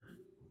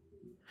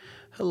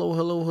Hello,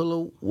 hello,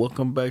 hello.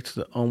 Welcome back to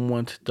the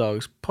Unwanted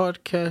Dogs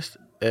podcast,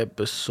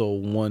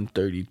 episode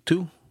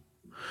 132.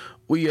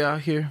 We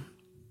out here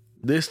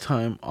this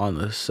time on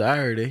a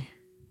Saturday.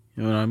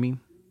 You know what I mean?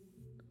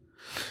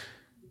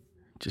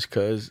 Just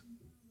cause.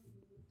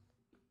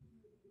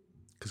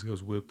 Because he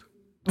was whipped.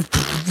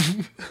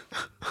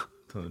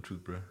 Tell the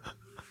truth, bro.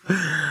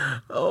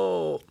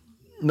 Oh,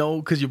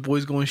 no, cause your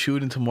boy's going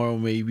shooting tomorrow,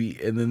 maybe,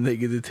 and then they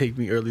get to take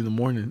me early in the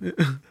morning.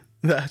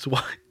 That's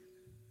why.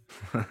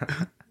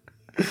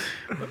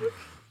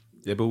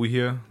 Yeah, but we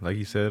here, like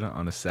he said,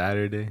 on a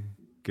Saturday,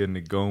 getting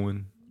it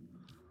going.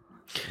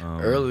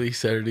 Early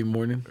Saturday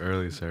morning.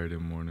 Early Saturday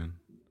morning.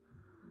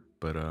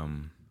 But how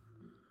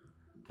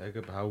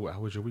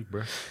was your week,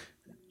 bro?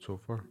 So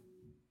far?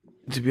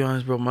 To be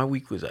honest, bro, my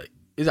week was like,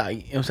 you know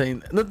what I'm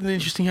saying? Nothing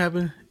interesting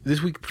happened.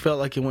 This week felt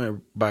like it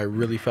went by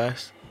really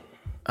fast.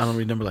 I don't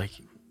remember like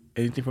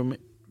anything from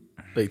it.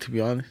 Like, to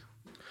be honest.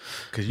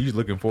 Because you're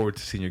looking forward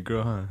to seeing your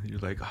girl, huh? You're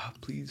like,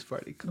 please,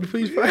 Friday, come.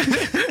 Please, Friday.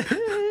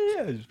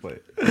 Yeah, just play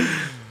it.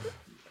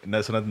 And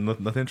that's nothing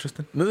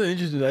interesting? Nothing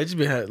interesting. I just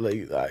been had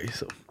like, all right,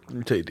 so let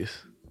me tell you this.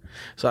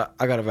 So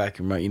I got a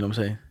vacuum, right? You know what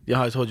I'm saying? You know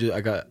how I told you I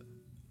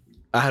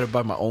had to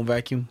buy my own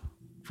vacuum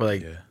for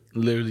like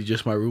literally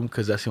just my room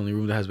because that's the only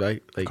room that has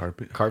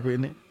carpet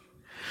in it.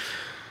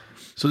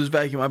 So this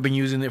vacuum, I've been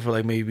using it for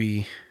like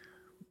maybe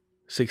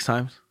 6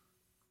 times.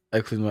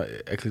 I cleaned my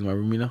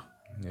room, you know,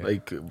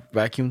 like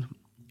vacuum.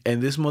 And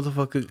this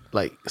motherfucker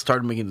like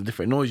started making a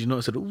different noise, you know.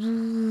 It said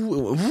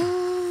ooh,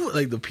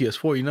 like the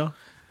PS4, you know.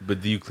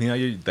 But do you clean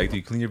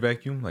your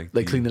vacuum? Like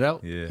clean it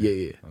out? Yeah.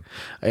 Okay.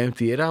 I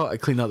empty it out. I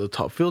cleaned out the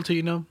top filter,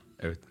 you know.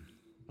 Everything.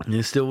 And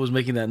it still was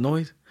making that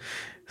noise.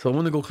 So I'm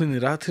gonna go clean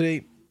it out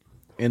today.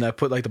 And I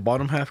put like the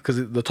bottom half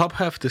because the top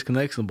half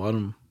disconnects and the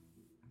bottom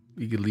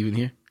you can leave in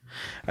here.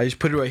 I just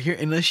put it right here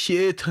and a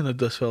shit ton of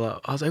dust fell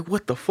out. I was like,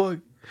 what the fuck?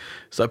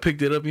 So I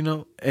picked it up, you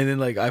know, and then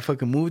like I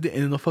fucking moved it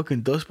and then the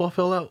fucking dust ball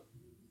fell out.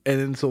 And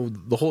then so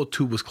the whole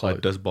tube was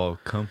clogged. Dust ball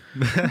come.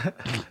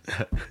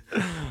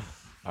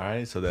 All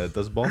right, so that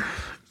dust ball.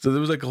 So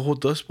there was like a whole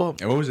dust ball.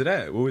 And where was it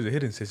at? Where was it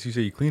hidden? Since you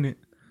said you clean it.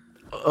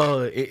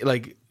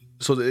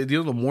 So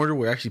the mortar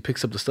where it actually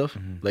picks up the stuff,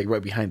 like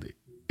right behind it,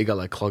 it got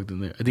like clogged in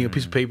there. I think a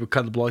piece of paper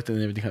kind of blocked it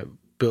and everything had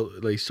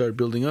started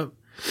building up.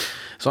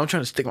 So I'm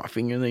trying to stick my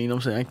finger in there, you know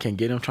what I'm saying? I can't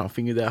get it. I'm trying to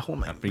finger that hole,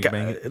 man.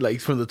 Like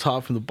from the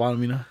top, from the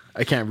bottom, you know?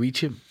 I can't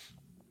reach it.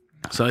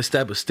 So I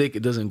stab a stick,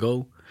 it doesn't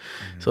go.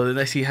 So then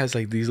I see it has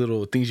like these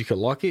little things you can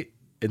lock it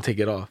and take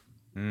it off.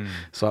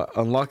 So I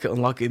unlock it,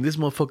 and this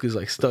motherfucker is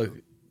like stuck.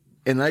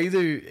 And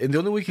the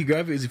only way you can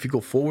grab it is if you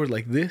go forward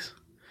like this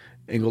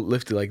and go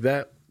lift it like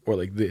that or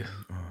like this.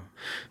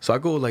 So I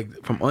go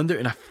like from under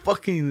and I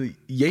fucking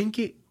yank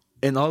it,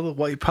 and all the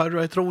white powder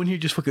I throw in here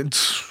just fucking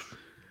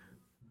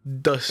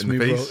dust me,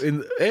 bro.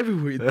 In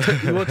everywhere.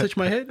 You want to touch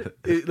my head?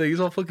 It's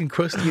all fucking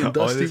crusty and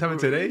dusty. Oh, this happened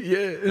today?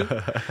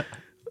 Yeah.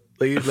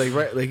 It was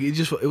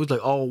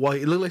like all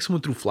white. It looked like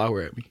someone threw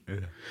flour at me. Yeah.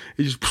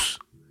 It just,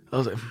 I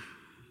was like,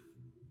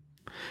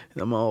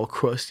 and I'm all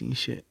crusty and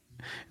shit.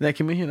 And I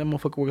came in here, and that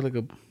motherfucker worked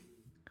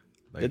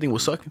that thing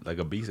was sucking. Like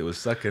a beast, it was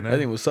sucking. Huh? That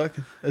thing was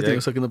sucking. That thing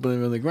was sucking up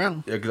on the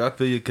ground. Yeah, because I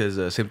feel you,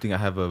 because same thing, I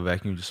have a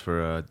vacuum just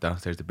for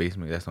downstairs, the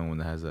basement. That's the one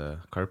that has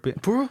a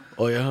carpet. Bro?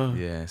 Oh, yeah.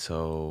 Yeah,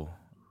 so,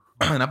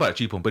 and I bought a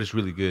cheap one, but it's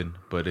really good.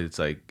 But it's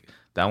like,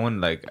 that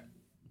one, like,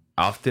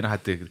 often I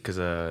have to, because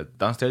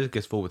downstairs it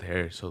gets full with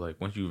hair. So like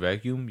once you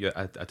vacuum,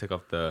 I take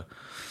off the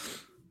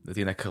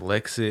thing that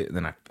collects it, and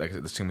then like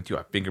the same with you,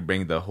 I finger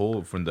bang the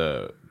hole from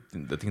the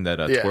thing that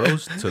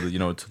twirls to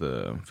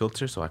the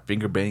filter. So I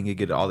finger bang it,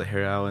 get all the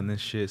hair out and this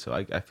shit. So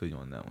I feel you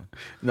on that one.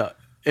 No,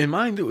 in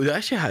mine, dude,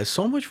 that shit has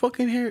so much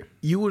fucking hair.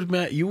 It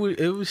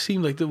would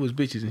seem like there was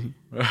bitches in here,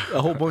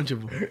 a whole bunch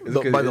of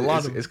them. By the lot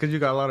of them. It's because you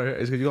got a lot of hair.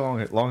 It's because you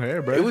got long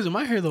hair, bro. It wasn't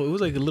my hair though. It was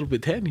like a little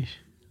bit tannish,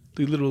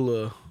 the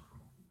little.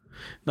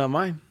 Not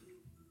mine.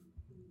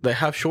 Like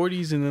have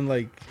shorties and then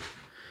like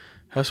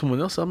have someone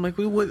else. I'm like,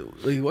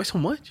 what? Like, why so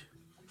much?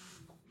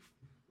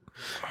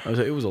 I was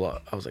like, it was a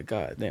lot. I was like,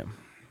 God damn.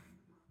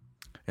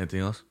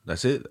 Anything else?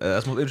 That's it.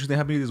 That's the most interesting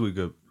happening this week.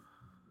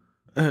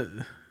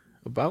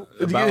 About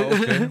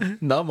okay.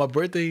 No, my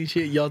birthday and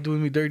shit. Y'all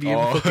doing me dirty.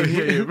 Oh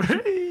yeah,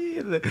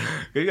 right.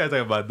 You gotta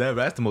talk about that.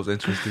 Bro. That's the most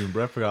interesting,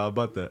 bro. I forgot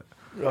about that.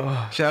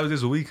 Shit, I was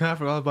this week. I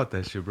forgot about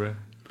that shit, bro.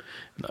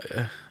 No,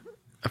 yeah.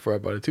 I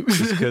forgot about it too.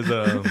 Just because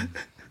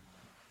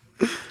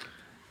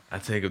I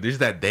think this is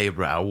that day,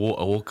 bro. I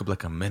woke up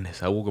like a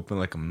menace. I woke up in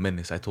like a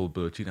menace. I told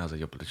Billachino, I was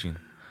like, yo, Billachino,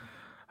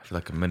 I feel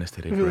like a menace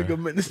today, bro. I feel like a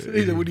menace today.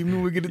 He's like, what do you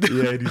mean we're gonna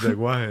do? Yeah, and he's like,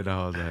 why? And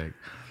I was like,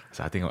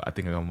 so I think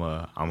I'm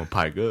a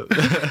pike up.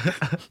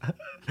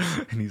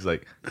 And he's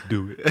like,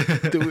 do it.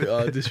 Do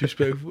it.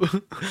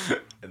 Disrespectful.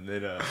 And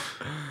then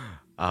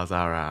I was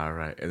all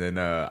right. And then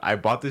I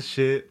bought this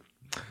shit.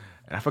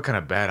 And I felt kind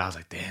of bad. I was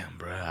like, damn,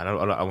 bro.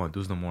 I want to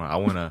do this no more. I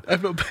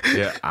feel bad.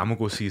 Yeah, I'm going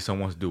to go see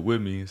someone else do it with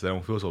me so I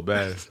don't feel so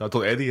bad. So I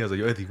told Eddie, I was like,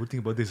 yo, Eddie, what do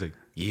you think about this? Like,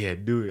 yeah,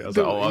 do it. I was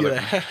like, oh,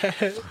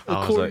 I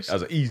was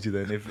like, easy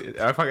then.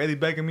 If I find Eddie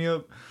backing me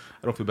up,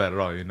 I don't feel bad at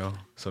all, you know?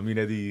 So me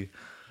and Eddie,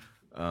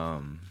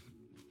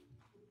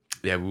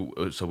 Yeah,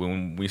 so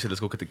when we said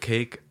let's go cut the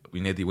cake,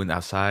 we went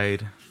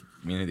outside.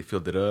 Me and they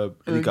filled it up,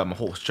 and they got my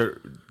whole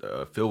shirt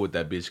filled with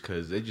that bitch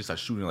because they just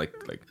started shooting like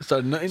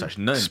started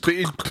nothing.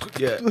 Spitting.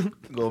 Yeah,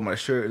 go with my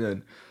shirt, and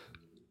then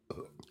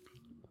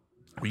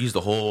we used the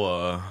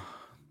whole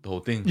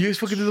thing. You guys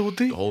fucking did the whole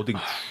thing. The whole thing.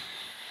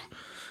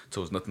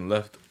 So there's nothing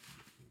left,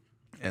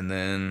 and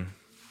then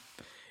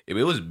it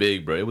was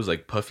big, bro. It was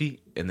like puffy,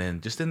 and then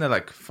just in that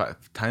like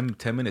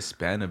 10-minute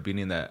span of being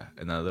in that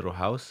little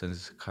house and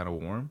it's kind of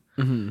warm,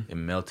 it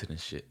melted and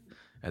shit.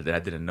 And then I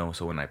didn't know.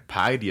 So when I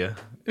pied you,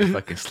 it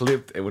fucking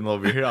slipped and went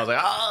over here. I was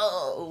like,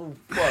 oh,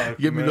 fuck.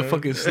 Give me the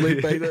fucking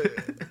slip back there.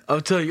 I'll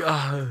tell you.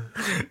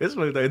 It's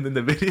like that in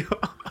the video.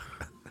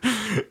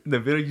 In the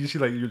video, you see,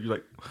 like, you're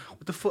like,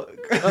 what the fuck?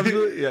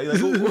 Yeah, you're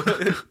like,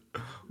 what?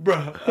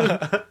 Bro.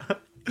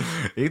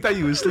 You thought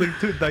you was slick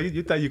too.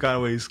 You thought you got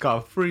away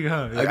scot-free,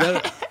 huh?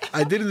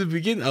 I did in the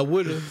beginning. I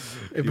would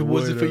have. If it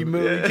wasn't for you,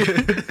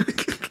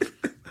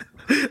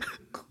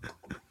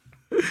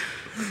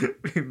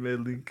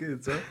 meddling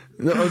kids, huh?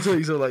 No, I'll tell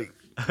you. So like,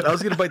 I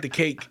was gonna bite the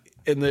cake,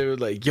 and they were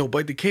like, "Yo,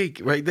 bite the cake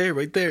right there,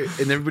 right there."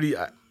 And everybody,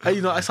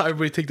 I saw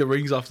everybody take the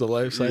rings off the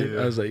left side.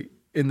 Yeah. I was like,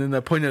 and then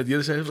I pointed at the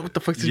other side. I was like, "What the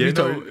fuck is this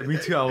retard?" Me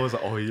too. I was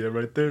like, "Oh yeah,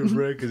 right there,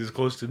 bro," because it's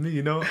close to me,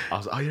 you know. I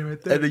was like, "Oh yeah,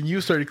 right there." And then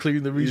you started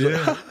clearing the rings.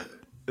 Yeah.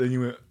 And then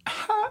you went,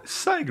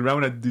 psych. Right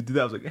when I did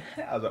that, I was like,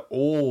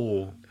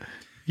 oh,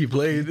 he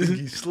played.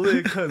 He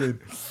slick, huh?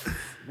 Then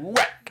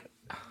whack.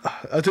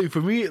 I'll tell you,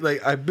 for me,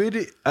 like, I bit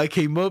it, I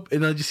came up,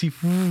 and I just see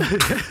and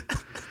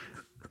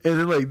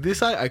then, like,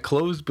 this eye, I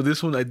closed, but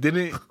this one, I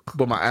didn't,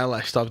 but my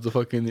eyelash stopped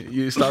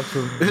it stopped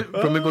from it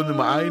going to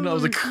my eye, and I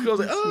was like, I was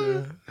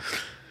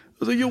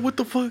like, yo, what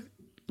the fuck?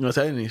 I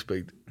didn't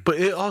expect it. But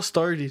it all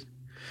started,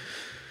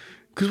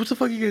 because what the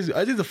fuck you guys do?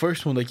 I did the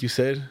first one, like you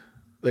said,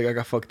 like, I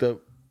got fucked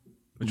up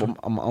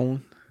on my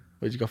own,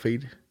 but you got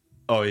faded.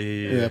 Oh,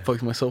 yeah. And I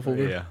fucked myself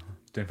over. Yeah.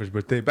 Jennifer's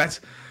birthday.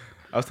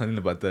 I was telling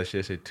about that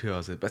shit too. I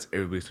was like, that's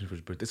everybody's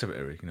 21st birthday, except for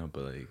Eric, you know.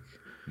 But like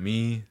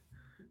me,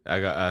 I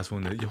got asked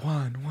one day,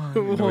 Juan,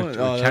 we're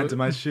chanting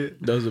my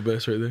shit. That was the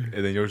best right there.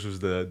 And then yours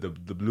was the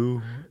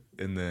blue,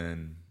 and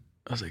then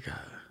I was like,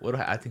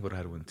 I think what I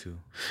had one too.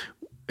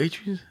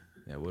 Adrian's?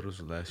 Yeah, what was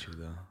the last year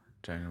though? I'm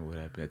trying to remember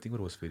what happened. I think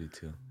what was faded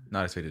too.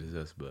 Not as faded as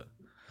us, but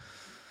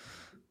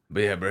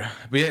yeah, bro.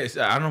 But yeah,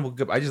 I don't know.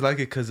 I just like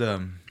it because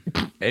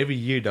every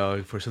year,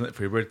 dog, for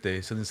your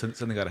birthday,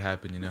 something gotta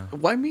happen, you know.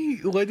 Why me?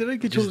 Why did I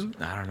get chosen?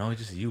 I don't know.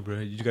 It's just you, bro.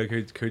 You just gotta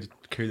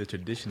carry the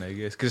tradition, I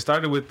guess. Because it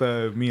started with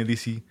me and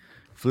Lisi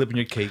flipping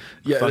your cake,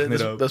 fucking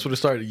it up. That's what it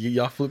started.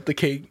 Y'all flipped the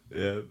cake.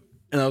 Yeah.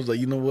 And I was like,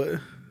 you know what?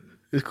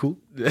 It's cool.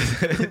 And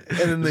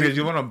then because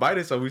you want to bite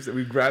it, so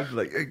we grabbed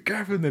like, hey,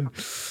 grab it, and then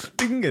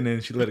ding, and then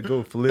she let it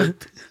go,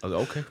 flipped. I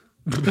was like, okay.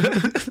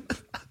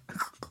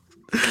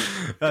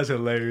 That's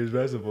hilarious.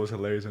 That's the most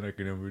hilarious one I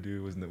can remember,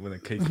 dude. Was when the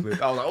cake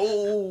flipped. I was like,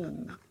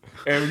 oh.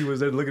 Everybody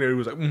was there looking at it.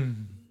 Was like,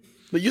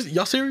 Like,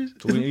 y'all serious?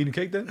 So we ain't eating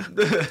cake then?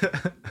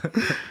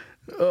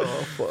 Oh,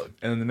 fuck.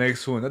 And then the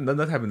next one,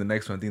 that happened the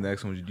next one. I think the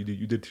next one was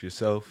you did to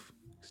yourself.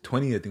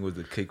 20, I think, was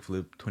the cake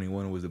flip.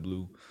 21 was the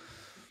blue.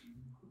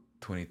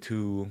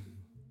 22.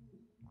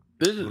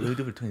 What did we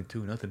do for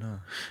 22? Nothing, huh?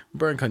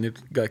 Brian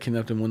got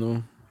kidnapped in one of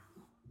them.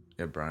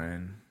 Yeah,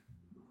 Brian.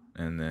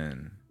 And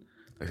then,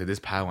 like I said, this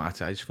pie one, I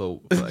just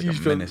felt like a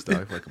menace, dog.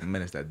 I felt like a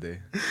menace that day.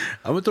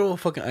 I'm gonna throw a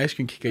fucking ice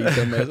cream cake at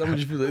you, dumbass. I'm gonna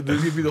just be like,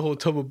 there's gonna be the whole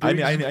tub of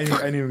bricks. I ain't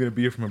even gonna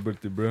be here for my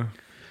birthday, bro.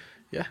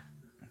 Yeah.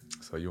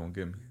 So you won't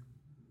get me.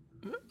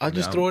 I'll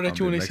just throw it at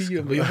you when they see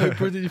you. I'm like, happy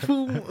birthday, you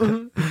fool.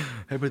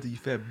 Happy birthday, you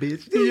fat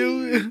bitch.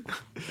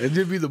 And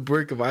there'd be the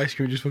brick of ice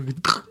cream just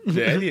fucking.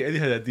 Yeah, Eddie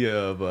had the idea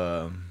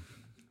of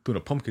doing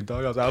a pumpkin,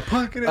 dog. I was like, a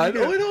pumpkin. I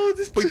know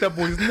this. Break that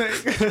boy's neck.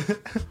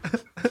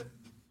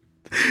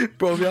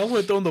 Bro, if I would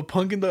have thrown the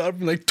pumpkin, dog, I'd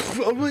be like,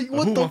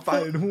 what the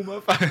fuck? Who am I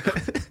fighting?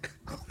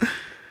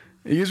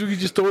 I guess we could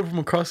just throw it from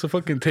across the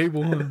fucking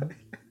table, huh?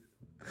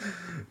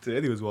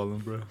 Eddie was walling,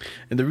 bro.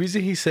 And the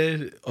reason he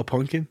said a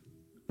pumpkin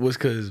was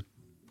because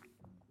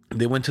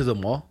they went to the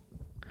mall.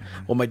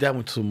 Well, my dad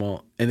went to the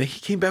mall, and then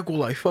he came back with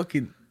like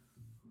fucking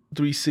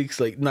 3, 6,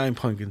 like 9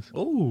 pumpkins.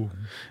 Oh,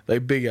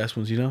 like big ass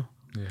ones, you know.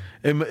 Yeah.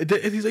 And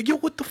he's like, yo,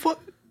 what the fuck?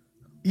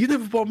 You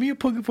never bought me a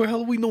pumpkin for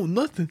Halloween, no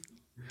nothing.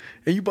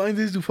 And you buying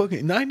this to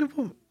fucking 9 of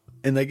them?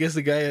 And I guess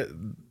the guy at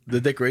the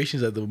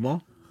decorations at the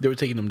mall, they were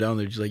taking them down.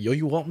 They're just like, yo,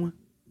 you want one?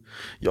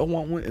 Y'all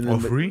want one? And then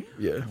free?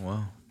 Yeah.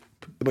 Wow.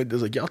 But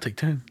there's like, yeah, I'll take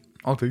 10.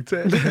 I'll take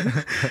 10.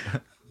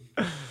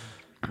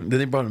 Then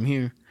they brought him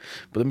here.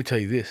 But let me tell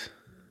you this.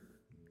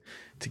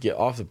 To get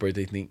off the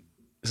birthday thing.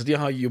 So you know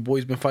how your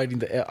boy's been fighting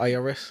the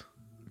IRS?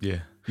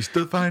 Yeah. You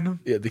still find them?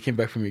 Yeah, they came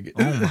back for me again.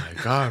 Oh my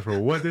God, for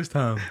what this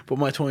time? For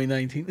my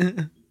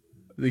 2019.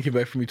 They came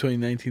back for me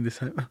 2019 this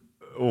time.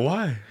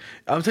 Why?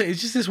 I'm telling you,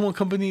 it's just this one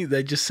company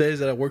that just says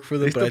that I work for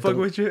them. They still fuck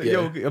with you?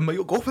 Yeah. Yo, I'm like,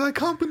 yo, go for that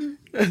company.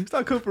 It's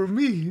not coming for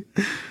me.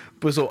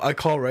 But so I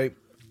call, right?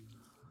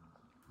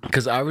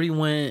 Because I already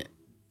went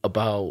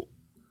about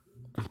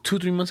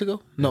 2-3 months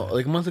ago. No,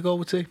 like a month ago, I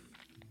would say.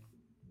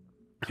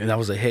 And I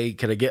was like, hey,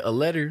 can I get a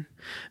letter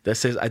that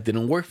says I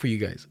didn't work for you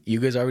guys? You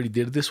guys already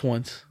did this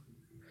once.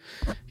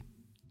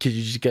 could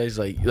you just guys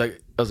like I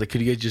was like,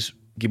 could you guys just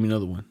give me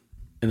another one?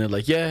 And they're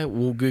like, yeah,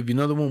 we'll give you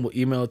another one. We'll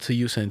email it to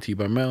you, send it to you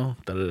by mail.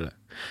 Da, da, da.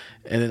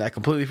 And then I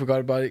completely forgot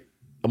about it.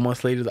 A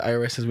month later, the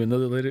IRS sends me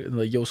another letter and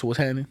they're like, yo, so what's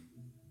happening?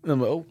 And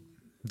I'm like,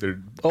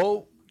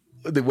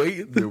 they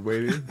waiting. They're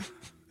waiting.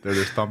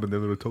 They're stomping their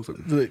little toes.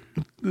 They're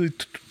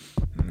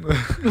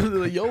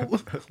like, yo,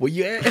 where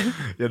you at?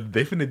 Yeah,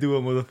 they finna do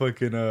a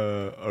motherfucking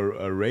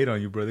a raid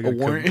on you, bro. They A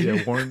warrant?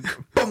 Yeah, warrant.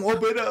 Boom,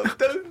 open up.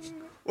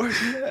 Where's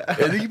he at?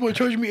 And they keep on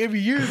charging me every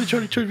year. They're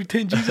trying to charge me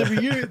 10 G's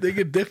every year. They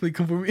could definitely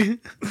come for me.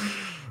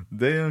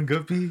 Damn,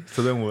 Guppy.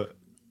 So then what?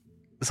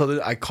 So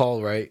then I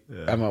call, right,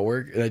 at my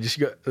work. And I just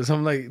got, so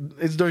I'm like,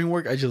 it's during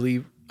work. I just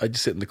leave. I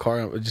just sit in the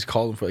car. I just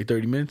call them for like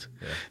 30 minutes.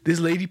 Yeah. This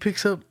lady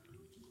picks up.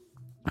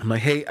 I'm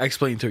like, hey, I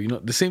explained to her,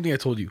 the same thing I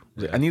told you.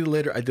 Like, I need a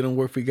letter. I didn't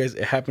work for you guys.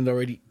 It happened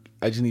already.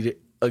 I just need it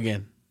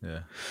again. Yeah.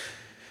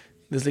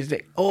 This lady's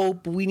like, oh,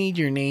 but we need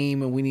your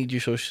name and we need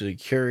your social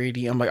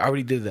security. I'm like, I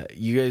already did that.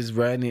 You guys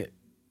ran it.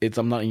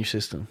 I'm not in your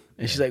system.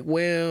 And she's like,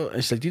 well,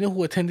 and she's like, do you know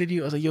who attended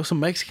you? I was like, yo, some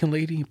Mexican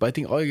lady, but I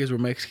think all you guys were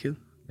Mexican.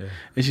 Yeah.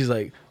 And she's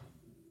like,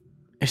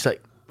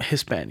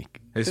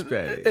 Hispanic.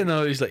 And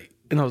I was like,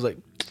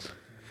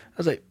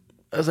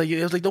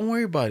 don't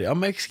worry about it. I'm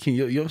Mexican.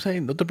 You know what I'm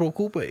saying? No te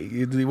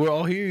preocupes. We're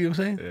all here. You know what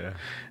I'm saying? Yeah.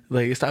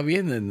 Like, está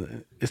bien.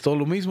 And it's todo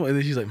lo mismo. And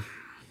then she's like,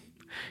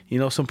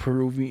 some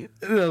Peruvian.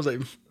 And I was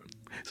like,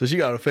 so she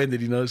got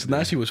offended, So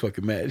now she was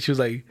fucking mad. She was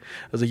like, I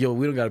was like, yo,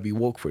 we don't got to be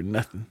woke for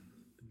nothing.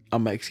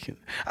 I'm Mexican.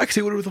 I can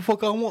say whatever the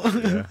fuck I want.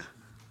 Yeah.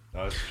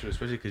 No, that's true.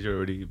 Especially because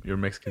you're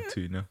Mexican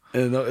too,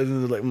 And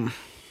then they're like,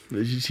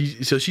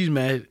 so she's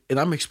mad. And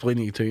I'm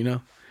explaining it to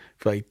her,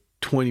 for like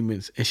 20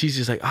 minutes. And she's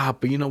just like,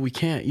 but we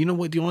can't. You know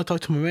what? Do you want to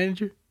talk to my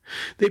manager?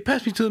 They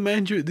passed me to the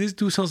manager. This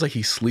dude sounds like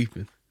he's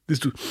sleeping. This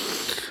dude,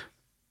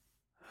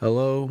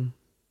 hello.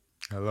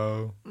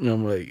 And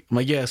I'm like,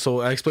 yeah.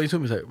 So I explained to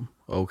him. He's like,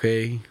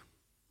 okay,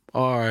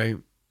 all right,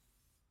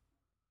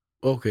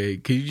 okay.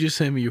 Can you just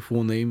send me your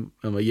full name?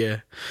 I'm like,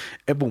 yeah.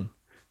 And boom,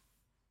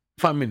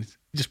 5 minutes.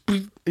 Just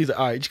he's like,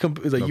 all right, just come.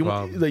 He's like, you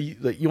want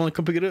to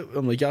come pick it up?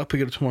 I'm like, yeah, I'll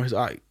pick it up tomorrow. He's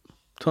like, all right,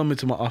 tell him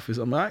into my office.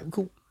 I'm like, all right,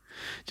 cool,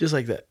 just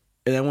like that.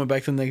 And I went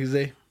back the next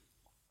day,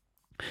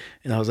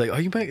 and I was like, are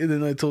you back? And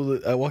then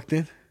I walked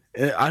in,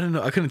 and I don't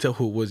know, I couldn't tell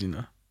who it was,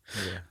 Yeah.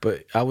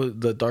 But I was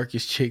the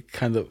darkest chick,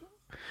 kind of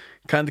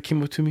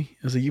came up to me.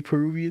 I was like, you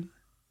Peruvian?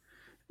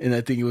 And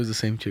I think it was the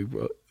same chick,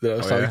 bro, that I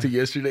was talking to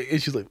yesterday.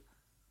 And she's like,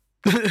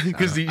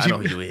 because I know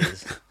who he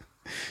is.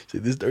 She's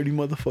like, this dirty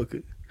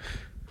motherfucker.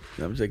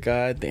 And I was like,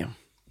 God damn.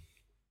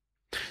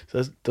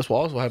 So that's what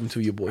also happened to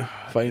your boy,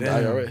 fighting the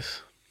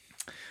IRS.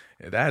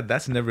 Yeah,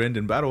 that's a never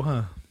ending battle,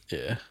 huh?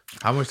 Yeah.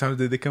 How much time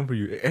did they come for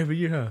you? Every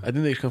year, huh? I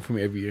think they come for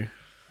me every year.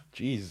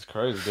 Jesus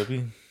Christ,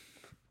 Guppy.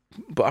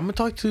 But I'm gonna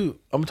talk to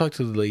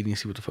the lady and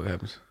see what the fuck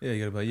happens. Yeah, you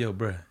gotta be like, yo,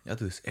 bruh, y'all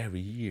do this every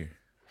year.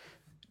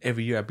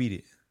 Every year I beat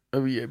it.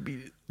 Every year I beat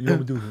it. You know what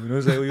we do? You know what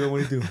I'm saying? What you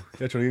want to do?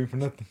 Y'all trying to get me for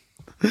nothing.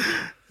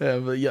 Yeah,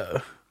 but yeah.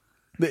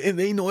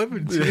 They ain't no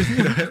evidence.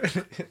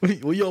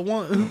 What y'all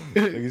want?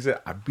 Like you said,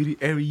 I beat it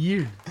every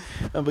year.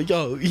 But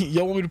y'all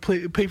want me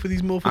to pay for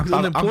these motherfuckers'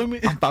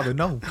 unemployment? I'm about to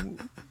know.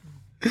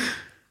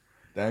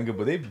 Dang good,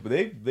 but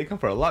they come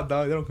for a lot,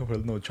 dog. They don't come for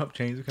no chump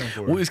change. They come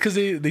for it's because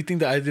they think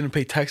that I didn't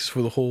pay taxes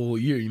for the whole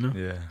year,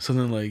 Yeah. So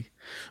then like,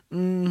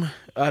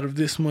 out of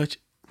this much,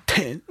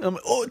 10. I'm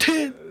like,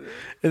 10.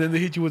 And then they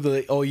hit you with the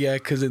like, oh yeah,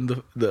 because then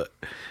the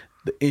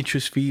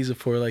interest fees are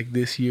for like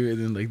this year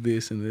and then like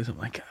this and this. I'm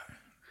like,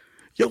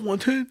 y'all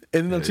want 10?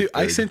 And then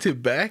I sent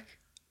it back.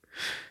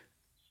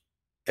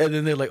 And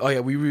then they're like, oh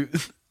yeah,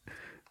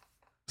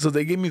 so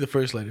they gave me the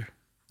first letter.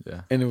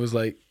 Yeah. And it was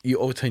like, you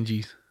owe 10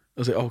 G's. I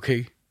was like,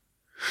 okay.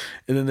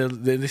 And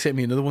then they sent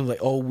me another one like,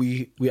 oh,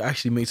 we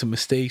actually made some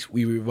mistakes.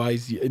 We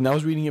revised you. And I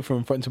was reading it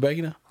from front to back,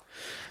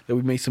 that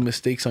we made some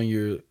mistakes on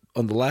the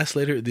last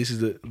letter. This is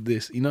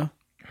this.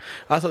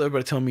 I thought they were about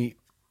to tell me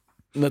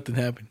nothing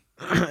happened.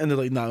 And they're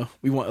like, no,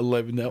 we want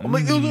 11 now. I'm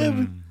like,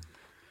 11.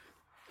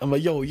 I'm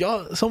like, yo,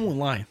 y'all, someone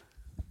lying.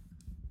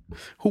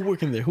 Who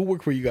working there? Who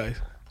work for you guys?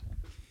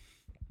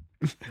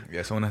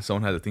 Yeah, someone has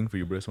a thing for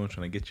you, bro. Someone's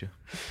trying to get you.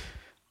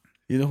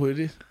 You know who it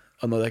is?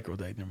 Oh no, that girl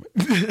died. Never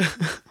mind.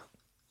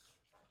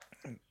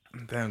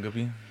 Damn,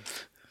 Guppy.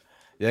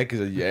 Yeah, because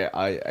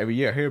every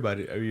year I hear about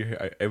it.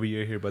 Every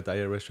year I hear about the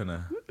IRS trying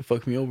to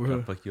fuck me over,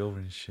 huh? Fuck you over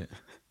and shit.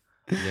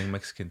 Young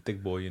Mexican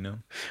thick boy,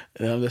 And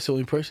that's the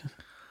only person.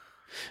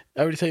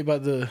 I already tell you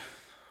about the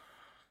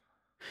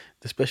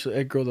special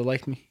ed girl that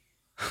liked me.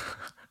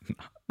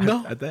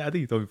 No, I think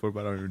you told me before,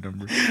 but I don't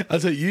remember. I'll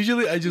tell you.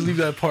 Usually, I just leave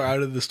that part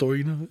out of the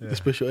story, the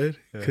special ed,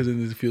 because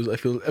then it feels. I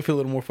feel a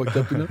little more fucked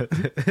up,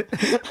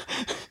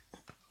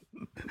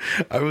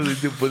 I really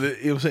do, but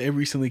it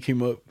recently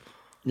came up.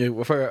 Yeah,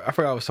 I forgot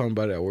I was talking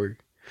about it at work.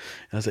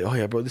 And I was like, oh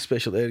yeah, bro, this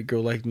special ed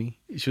girl liked me.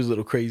 She was a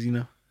little crazy,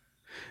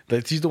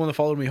 Like she's the one that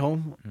followed me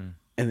home,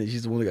 and then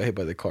she's the one that got hit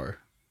by the car.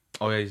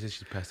 Oh yeah, you said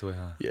she passed away,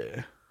 huh?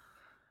 Yeah.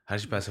 How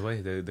did she pass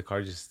away? The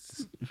car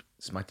just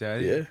smacked her out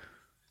of you?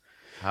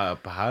 How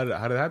did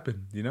it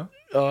happen?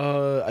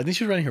 I think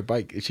she was riding her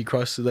bike and she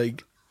crossed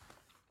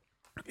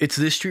It's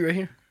this street right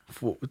here,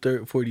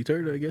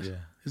 43rd, I guess. Yeah.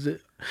 Is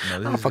it? No,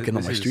 I don't fucking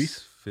know my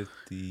streets.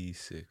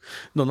 56.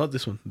 No, not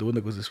this one. The one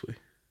that goes this way.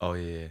 Oh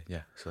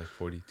yeah. So like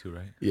 42,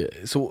 right? Yeah.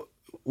 So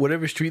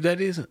whatever street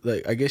that is,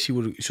 like I guess she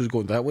was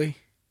going that way,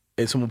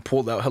 and someone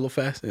pulled out hella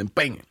fast and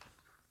bang,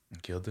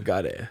 Killed her.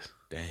 got ass.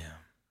 Damn.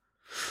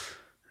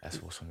 That's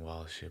some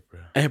wild shit,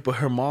 bro. And but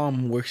her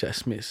mom works at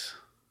Smith's.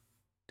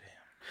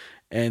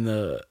 Damn.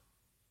 And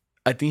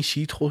I think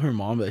she told her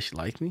mom that she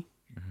liked me,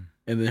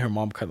 and then her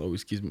mom kind of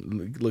always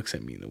looks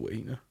at me in a way,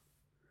 you know.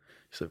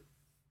 She's like,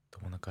 the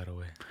one that got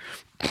away.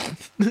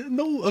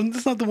 no,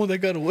 that's not the one that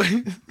got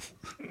away.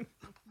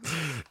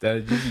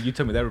 That you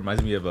tell me that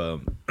reminds me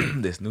of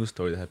this news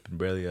story that happened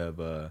barely of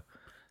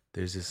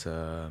there's this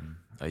a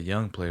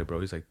young player, bro.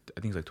 He's like, I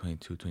think he's like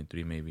 22,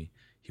 23 maybe.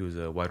 He was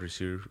a wide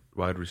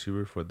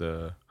receiver for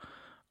the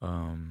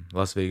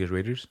Las Vegas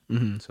Raiders.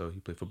 Mm-hmm. So he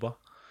played football.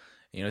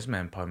 You know, this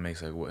man probably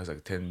makes like has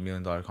like $10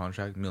 million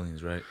contract,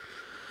 millions, right?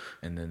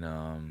 And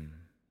then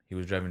he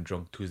was driving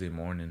drunk Tuesday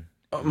morning.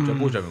 He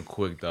was driving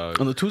quick, dog.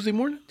 On the Tuesday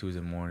morning?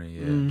 Tuesday morning,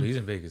 yeah. He's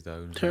in Vegas,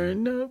 dog.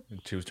 Turn up.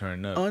 She was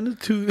turning up. On the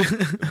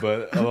Tuesday.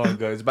 But along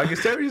guys, it's about to get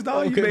serious,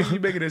 dog. Okay. You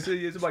making it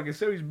serious. It's about to get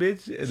serious,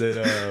 bitch. And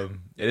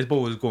then this boy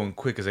was going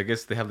quick because I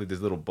guess they have like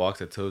this little box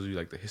that tells you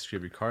like the history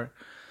of your car.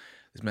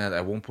 This man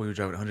at one point he was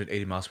driving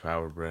 180 miles per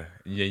hour, bro.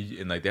 And, yeah,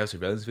 and like they have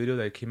surveillance video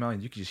that came out,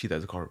 and you can just see that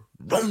the car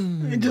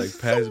like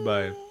pass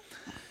by.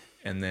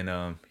 And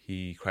then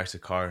he crashed the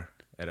car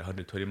at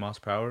 120 miles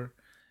per hour.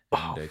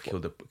 And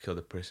killed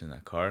the person in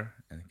that car,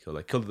 and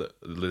killed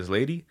this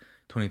lady,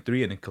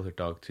 23, and then killed her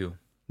dog too.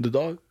 The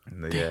dog?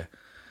 And yeah,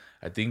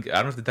 I don't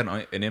know if they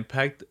done an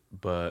impact,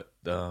 but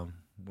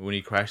when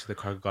he crashed, the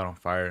car got on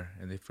fire,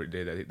 and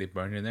they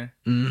burned in there.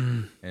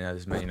 And now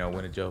this man,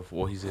 went to jail.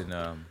 Well, he's in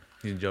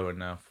jail right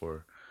now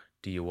for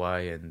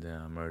DUI and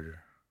murder.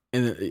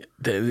 And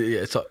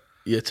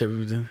it's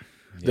everything.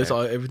 Yeah. That's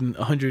all everything.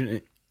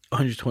 120.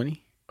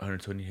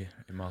 120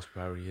 miles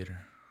per hour he hit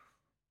her.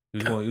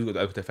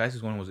 The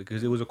fastest one was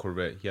because it was a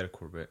Corvette. He had a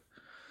Corvette.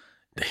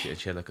 And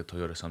she had like a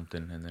Toyota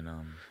something, and then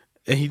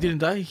and he didn't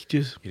die. He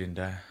didn't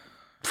die.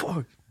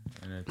 Fuck.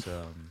 And it's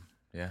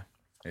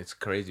it's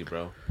crazy,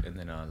 bro. And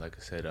then like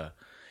I said,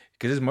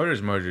 because murder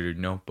is murder,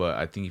 But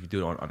I think if you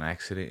do it on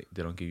accident,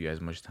 they don't give you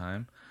as much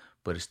time.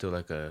 But it's still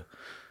like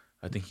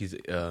I think he's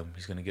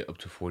gonna get up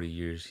to 40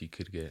 years. He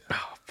could get.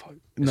 Oh fuck!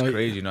 It's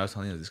crazy. I was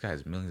telling you, this guy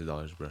has millions of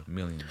dollars, bro.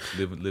 Millions.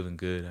 Living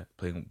good,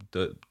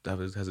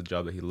 has a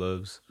job that he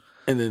loves.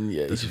 And then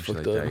he's just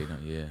fucked up.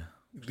 Yeah.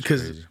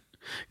 Because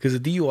the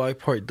DUI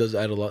part does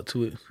add a lot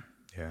to it.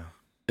 Yeah.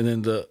 And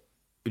then the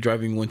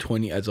driving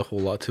 120 adds a whole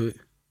lot to it.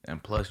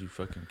 And plus, you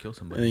fucking kill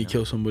somebody. And then you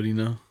kill somebody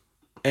now.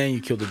 And you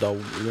kill the dog,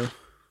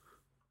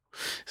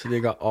 So they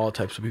got all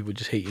types of people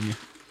just hating you.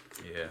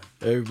 Yeah.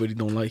 Everybody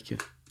don't like you.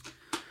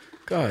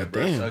 God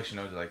damn. It sucks,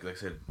 like I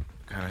said,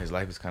 kind of his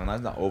life is kind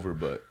of not over,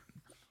 but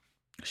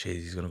shit,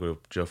 he's gonna go to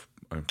jail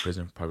or in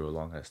prison for probably a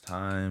long ass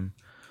time.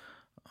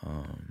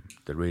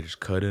 The Raiders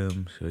cut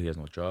him, so he has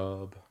no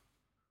job.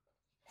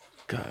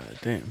 God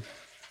damn.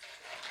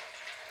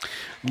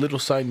 Little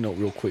side note,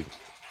 real quick.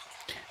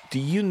 Do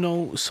you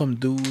know some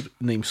dude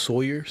named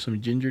Sawyer, some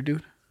ginger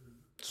dude?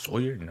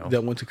 Sawyer, no.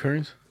 That went to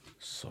Kearns?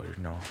 Sawyer,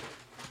 no.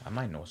 I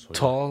might know Sawyer.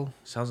 Tall,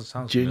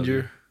 sounds ginger,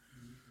 familiar.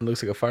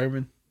 looks like a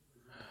fireman.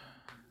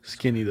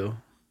 Skinny though.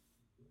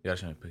 You gotta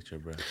show me a picture,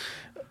 bro.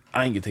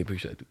 I ain't gonna take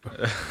pictures of that dude,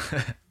 bro.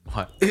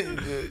 What?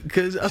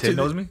 Because he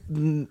knows me.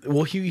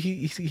 Well,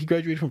 he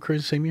graduated from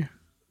Kearns the same year.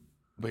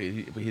 But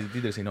he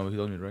did say no. He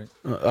knows me, right?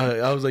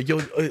 I was like, yo,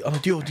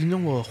 do you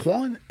know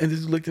Juan? And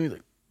this dude looked at me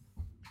like,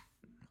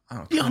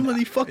 how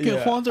many fucking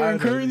Juans are in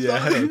Kearns? Yeah, I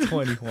had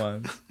 20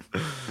 Juans.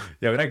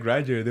 Yeah, when I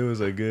graduated, there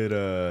was a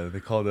good. They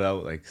called it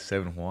out like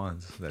 7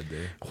 Juans that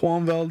day.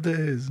 Juan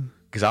Valdez.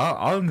 Because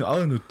I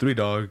only knew 3,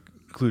 dog,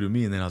 including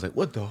me, and then I was like,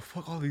 what the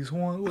fuck, all these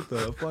Juans? What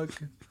the fuck?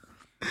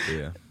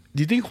 Yeah.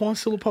 Do you think Juan's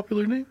still a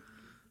popular name?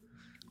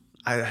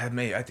 I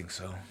think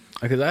so.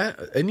 Because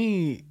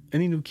any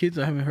new kids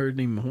I haven't heard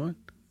named Juan.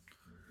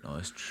 No,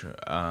 it's true.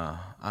 I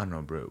don't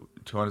know, bro.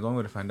 To be honest, the only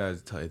way to find out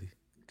is to tell Eddie.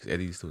 Because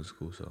Eddie's still in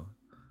school, so.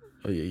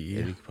 Oh, yeah.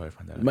 Eddie could probably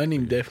find out. My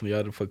name definitely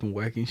out of fucking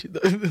whack and shit.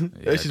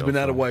 That's just been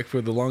out of whack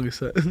for the longest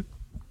time.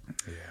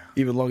 Yeah.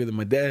 Even longer than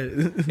my dad.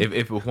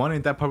 if Juan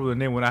ain't that popular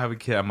name, when I have a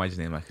kid, I might just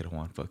name my kid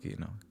Juan. Fuck it,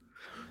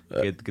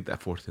 Get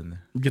that fourth in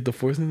there. Get the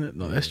fourth in there?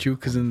 No, that's true.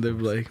 Because then they're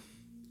like,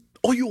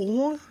 oh, you a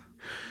Juan?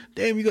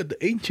 Damn, you got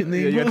the ancient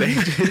name. Yeah, you got the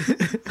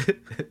ancient.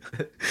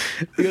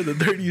 You got the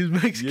dirtiest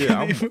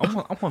Mexican name.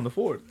 I'm on the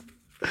fourth.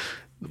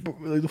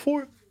 Like the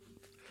fourth?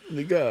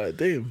 God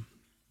damn.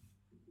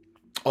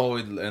 Oh,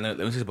 and let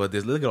me say about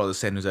this. Look at all the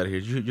sad news out of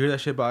here. Did you hear that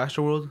shit about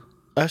Astroworld?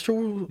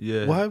 Astroworld?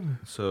 Yeah. What happened?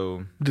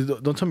 So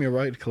Don't tell me a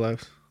ride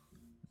collapsed.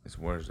 It's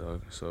worse,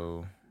 dog.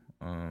 So,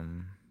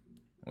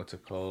 what's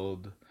it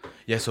called?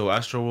 Yeah, so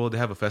Astroworld, they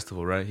have a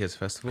festival, right? He has a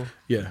festival.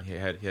 Yeah. And he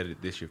had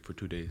it this year for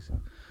 2 days.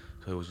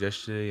 So it was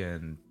yesterday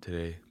and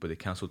today, but they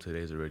canceled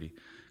today's already.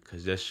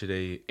 Because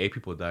yesterday, 8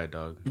 people died,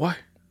 dog. Why?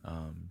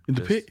 In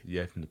the pit?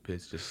 Yeah, from the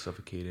pits, just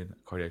suffocated,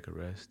 cardiac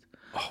arrest.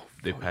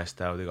 They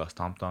passed out. They got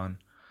stomped on.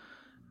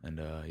 And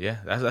yeah,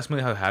 that's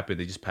mainly how it happened.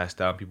 They just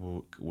passed out.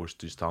 People were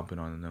just stomping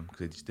on them because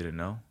they just didn't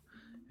know.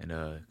 And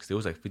because there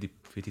was like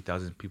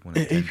 50,000 people in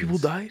And attendance. 8 people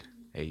died?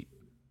 8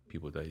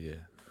 people died, yeah.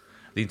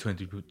 I think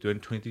 20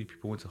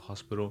 people went to the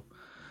hospital.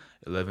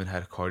 11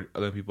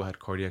 people had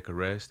cardiac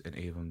arrest, and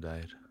 8 of them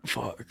died.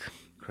 Fuck.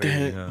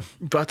 Crazy, Damn. huh?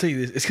 But I'll tell you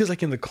this. It's because,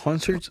 like, in the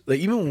concerts, like,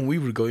 even when we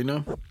were going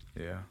now,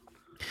 Yeah.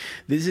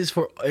 this is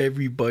for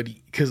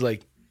everybody. Because,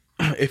 like,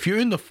 if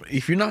you're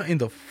not in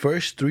the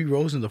first 3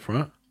 rows in the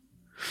front,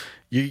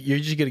 you're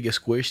just going to get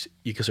squished.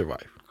 You can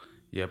survive.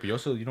 Yeah, but you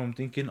also, you know what I'm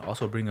thinking?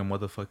 Also bring a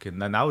motherfucking...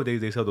 Nowadays,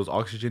 they sell those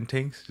oxygen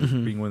tanks. Just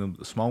bring one of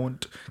the small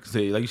ones. Because,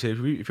 like you said,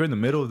 if you're in the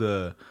middle of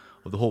the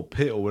whole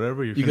pit or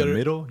whatever, if you're in the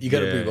middle... You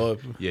got to breathe up.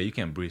 Yeah, you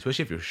can't breathe.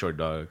 Especially if you're a short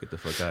dog. Get the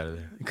fuck out of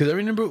there. Because I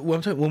remember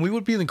when we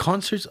would be in the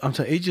concerts, I'm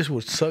telling you, it just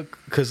would suck.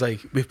 Because, like,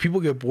 if people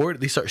get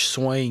bored, they start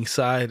swaying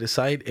side to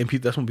side, and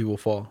that's when people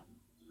fall.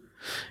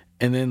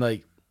 And then,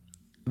 like,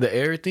 the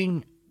air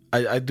thing,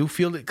 I do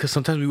feel it. Because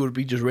sometimes we would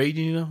be just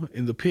raging, you know,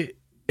 in the pit.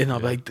 And I'll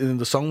be like, and then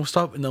the song will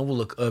stop, and then we'll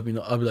look up, you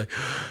know. I'll be like,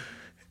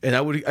 and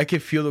I can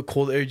feel the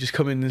cold air just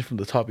coming in from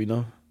the top, you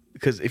know.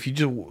 Because if you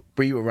just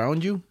breathe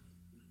around you,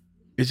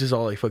 it's just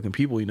all like fucking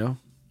people, you know.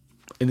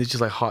 And it's just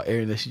like hot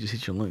air, and that shit just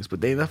hits your lungs. But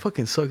damn, that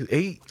fucking sucks.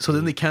 8. So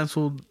then they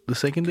canceled the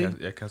second day.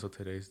 Yeah, canceled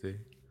today's day.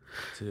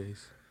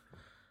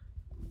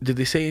 Did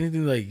they say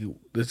anything like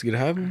that's gonna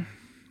happen?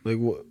 Like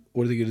what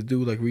are they gonna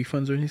do? Like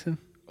refunds or anything?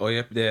 Oh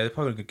yeah, they're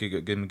probably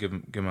gonna give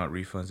them out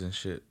refunds and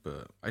shit.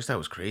 But I just thought it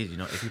was crazy, you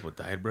know. 8 people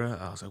died, bro.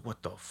 I was like,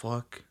 what the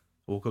fuck?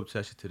 Woke up to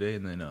that shit today,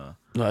 and then No,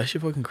 that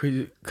shit fucking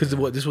crazy. Cause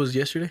what, this was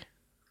yesterday,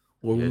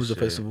 or when was the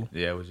festival?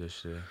 Yeah, it was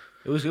yesterday.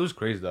 It was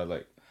crazy though.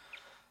 Like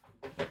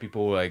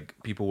people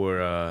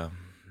were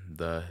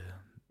the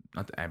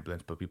not the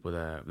ambulance, but people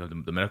that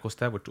the medical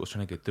staff was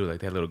trying to get through. Like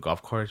they had little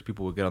golf carts.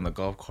 People would get on the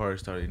golf cart,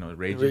 start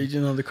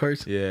raging On the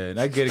carts. Yeah, and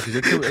I get it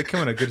because it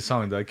came on a good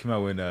song though. It came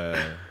out when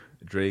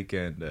Drake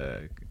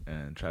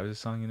and Travis'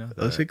 song, you know.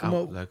 Let's take him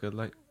out. Like a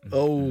light.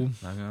 Oh,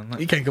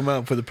 he can't come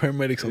out for the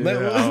paramedics on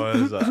that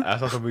one. I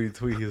saw somebody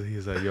tweet.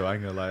 He's like, "Yo, I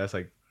ain't gonna lie, that's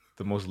like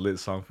the most lit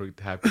song for it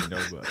to happen," you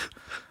know. But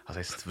I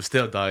was like,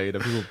 "Still dying.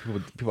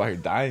 People out here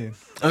dying."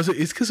 I was like,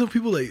 it's because some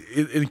people like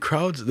in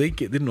crowds they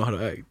didn't know how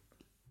to act.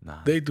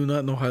 Nah, they do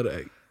not know how to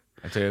act.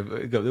 I tell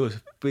you, there was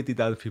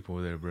 50,000 people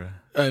there, bro.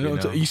 I know.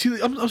 You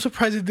see, I'm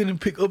surprised they didn't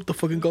pick up the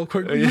fucking golf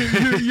cart.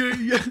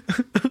 Yeah.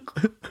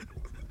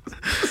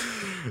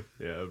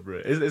 Yeah,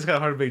 bro. It's kind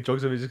of hard to make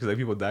jokes of it just because like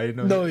people die, you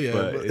know. No, yeah,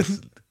 but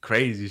it's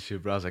crazy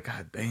shit, bro. I was like,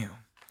 God damn.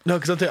 No,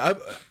 because I'll tell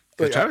you,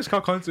 like, Travis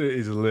Scott concert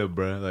is lit,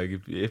 bro. Like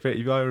if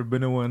y'all ever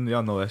been to one,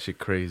 y'all know that shit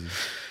crazy.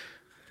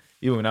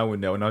 Even when I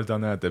went there, when I was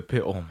down there at the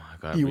pit, oh my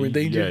god, you were in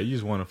danger. Yeah, you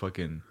just want to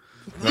fucking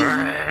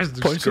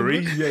punch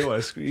scream. Yeah, you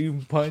want to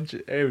scream, punch,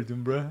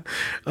 everything, bro.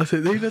 I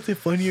said, there's nothing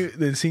funnier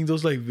than seeing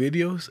those like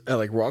videos at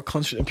like rock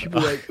concerts and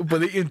people like, but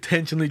they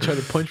intentionally try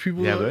to punch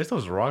people. Yeah, but it's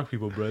those rock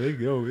people, bro. They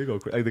go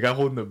crazy. Like the guy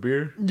holding the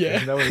beer.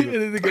 Yeah, and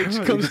then the guy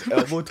just comes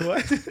elbow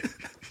twice.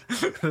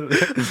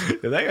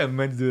 Yeah, that guy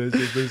meant to do that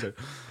shit, but he's like,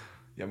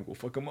 yeah, I'm gonna go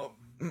fuck him up.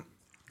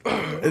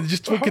 And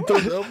just fucking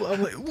throws up.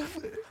 I'm like,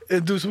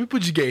 and dude, some people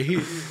just get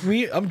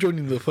hit. I'm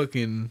joining the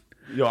fucking.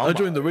 Yo, I'm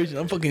joining the rage.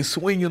 I'm fucking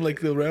swinging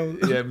like the round.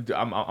 Yeah,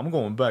 I'm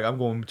going back. I'm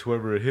going to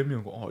whoever hit me.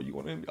 I'm going, oh, you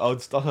want him? I'll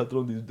start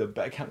throwing the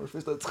backhammer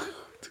fist.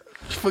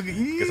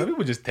 Fucking. Some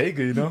people just take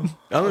it, you know.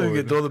 I don't even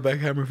get throw the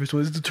backhammer fist.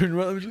 When it's to turn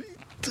around,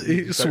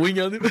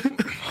 swing on it.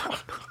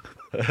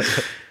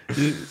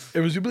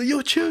 Everyone's gonna be like,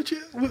 yo, chill.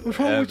 What's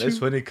wrong with you? It's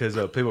funny because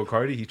Playboy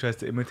Cardi, he tries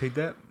to imitate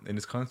that in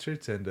his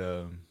concerts, and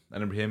I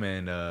remember him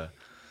and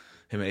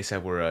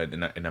ASAP were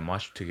in a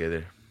mosh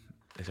together.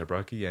 A$AP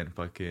Rocky and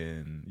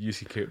fucking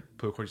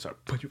Playboy Cardi start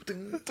punching people.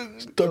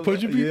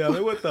 Yeah, I'm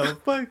like, what the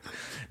fuck?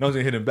 No one's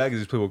gonna hit him back. It's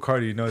just Playboy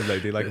Cardi, you know,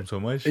 like they like him so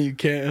much. And you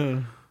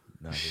can't.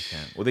 No, they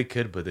can't. Well, they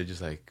could, but they're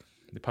just like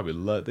they probably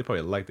like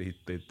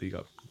that they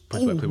got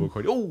punched by Playboy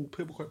Cardi. Oh,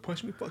 Playboy Cardi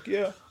punched me. Fuck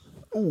yeah.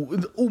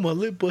 Oh, my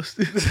lip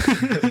busted.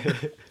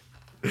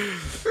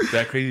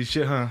 That crazy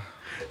shit, huh?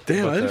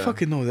 Damn, I didn't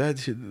fucking know that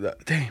shit.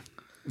 Damn.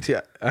 See,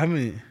 I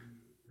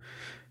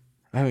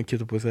haven't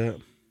kept up with that.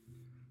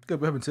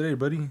 What happened today,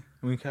 buddy?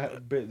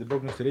 The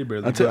broke news today,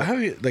 bro. I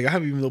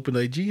haven't even opened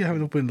IG. I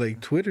haven't opened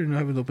like Twitter, and I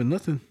haven't opened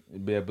nothing.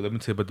 Yeah, but let me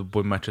tell you about the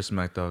boy Manchester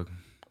Mac, dog.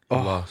 He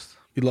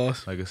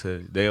lost. Like I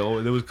said, they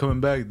was coming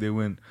back. They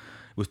went.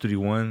 It was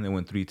 3-1. They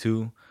went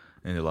 3-2,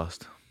 and they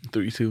lost.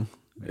 3-2.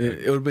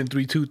 It would have been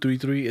 3-2,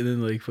 3-3, and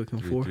then like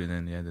fucking 4.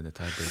 And then the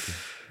tiebreaker,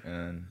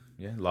 and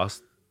yeah,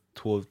 lost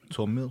 12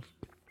 mil.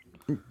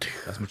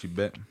 That's what you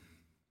bet.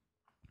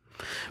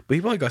 But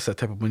he probably got that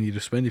type of money to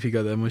spend if he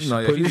got that much. No,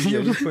 yeah,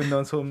 he's putting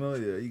down 12 mil.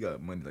 Yeah, he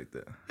got money like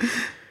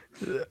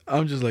that.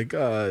 I'm just like,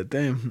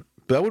 damn.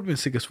 But that would have been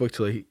sick as fuck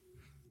to like,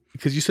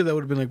 because you said that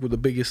would have been like with the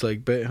biggest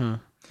like bet, huh?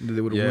 That they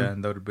would have won.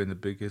 And that would have been the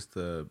biggest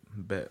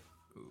bet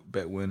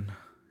win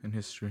in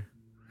history.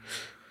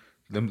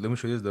 Let me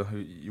show you this though.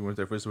 You weren't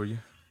there first, were you?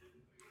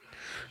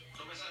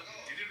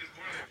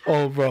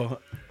 Oh, bro,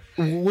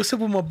 what's up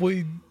with my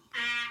boy?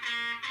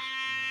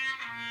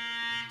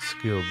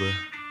 skill, bro.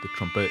 The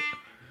trumpet.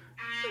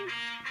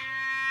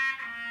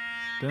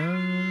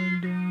 Dun,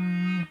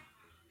 dun.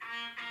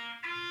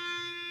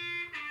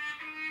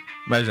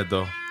 Imagine that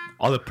though.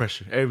 All the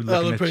pressure. Everybody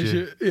All looking the at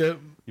you. pressure. Yeah.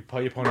 You're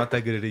probably not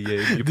that good at it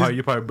yet. You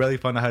probably barely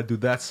found out how to do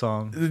that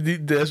song.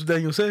 That's what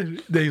Daniel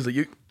said. Daniel's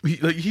like,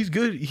 he's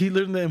good. He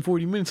learned that in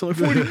 40 minutes. I'm like,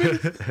 40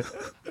 minutes?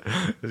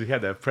 Because he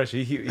had that pressure.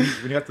 When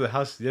he got to the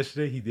house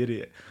yesterday, he did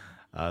it.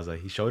 I was like,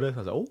 he showed us. I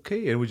was like, okay.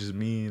 And it was just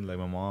me and like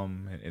my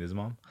mom and his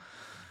mom.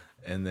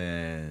 And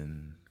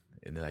then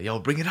they're like, yo,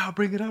 bring it out.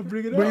 Bring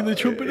the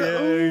trumpet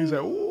out. Yeah, he's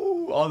like,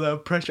 ooh, all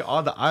that pressure,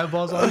 all the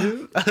eyeballs on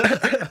him.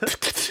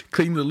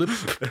 Clean the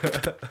lips.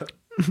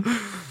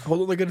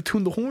 Hold on, I gotta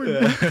tune the horn.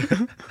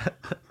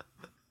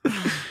 Let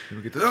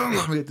me get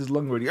this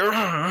lung ready.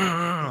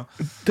 Damn,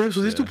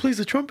 so this dude plays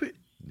the trumpet?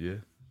 Yeah.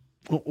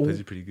 Oh, Plays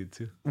it pretty good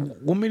too.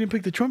 what made him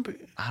pick the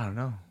trumpet? I don't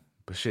know.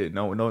 But shit,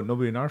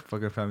 nobody in our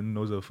fucking family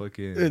knows a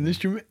fucking An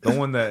instrument? The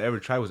one that ever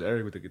tried was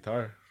Eric with the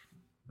guitar,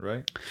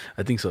 right?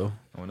 I think so.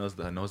 No one else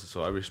that knows it,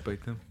 so I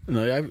respect him.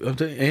 No, I'm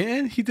telling you,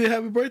 and he did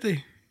have a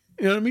birthday.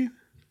 You know what I mean?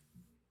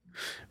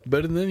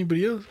 Better than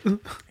anybody else.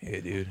 Yeah,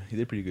 dude, he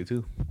did pretty good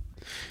too.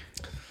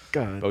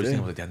 God But I was damn.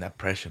 thinking, like, damn, that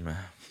pressure, man.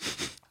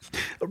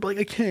 I'm like,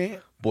 I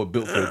can't. Boy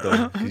built for it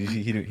though.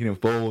 he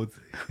didn't fold,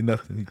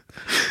 nothing.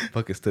 He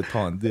fucking stood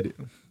tall and did it.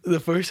 The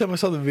first time I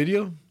saw the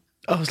video,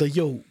 I was like,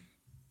 yo,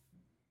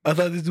 I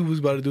thought this dude was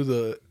about to do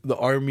the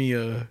army,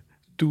 you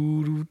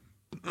know,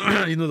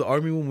 the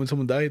army one when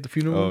someone died at the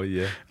funeral. Oh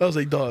yeah. I was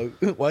like, dog,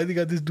 why they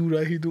got this dude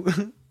out here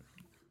doing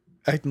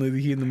acting like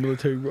he in the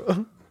military,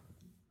 bro?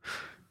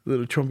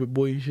 Little trumpet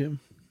boy and shit.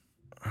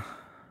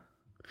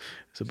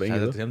 It's a banger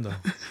Shout out though. to him though.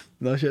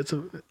 No shit.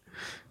 So,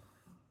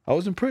 I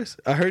was impressed.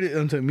 I heard it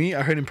unto me.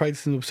 I heard him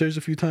practicing upstairs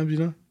a few times. You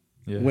know,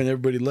 Yeah. when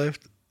everybody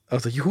left, I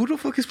was like, who the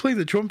fuck is playing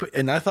the trumpet?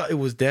 And I thought it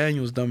was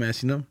Daniel's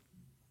dumbass. You know.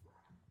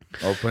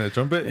 Oh, playing the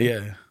trumpet?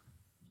 Yeah.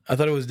 I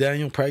thought it was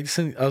Daniel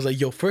practicing. I was like,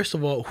 yo, first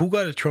of all, who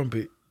got a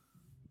trumpet?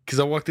 Because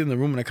I walked in the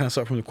room and I kind of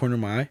saw it from the corner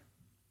of my eye.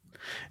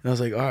 And I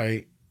was like, all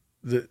right,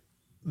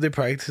 they're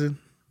practicing.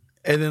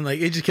 And then, like,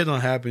 it just kept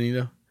on happening, you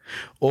know,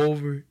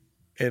 over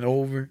and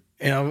over.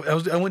 And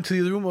I went to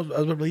the other room. I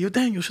was like, yo,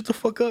 Daniel, shut the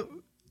fuck up.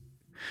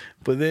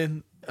 But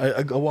then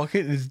I walk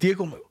in and it's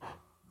Diego. I'm like,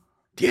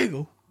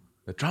 Diego?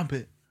 The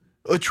trumpet.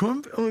 A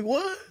trumpet? I'm like,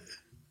 what?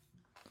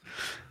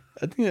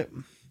 I think that...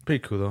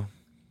 Pretty cool though.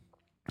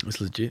 It's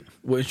legit.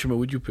 What instrument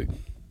would you pick?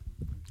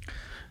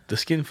 The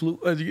skin flute?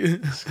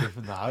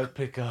 I would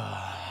pick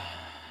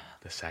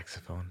the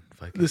saxophone.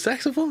 The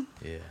saxophone?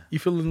 Yeah. You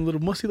feeling a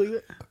little musty like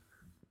that?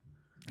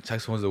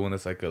 Saxophone's the one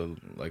that's like a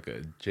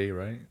J,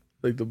 right?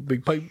 Like the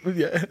big pipe? Yeah.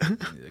 Yeah,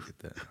 get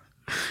that.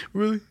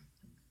 Really?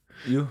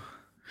 You?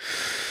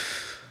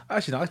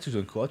 Actually, no, I'll choose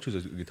a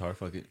guitar.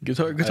 Fuck it.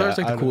 Guitar's like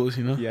I the don't- coolest,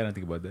 you know? Yeah, I don't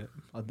think about that.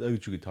 I'll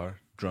choose guitar,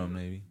 drum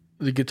maybe.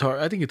 The guitar,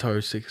 I think guitar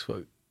is sick as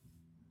fuck.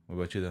 What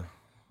about you though?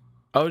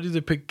 I would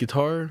either pick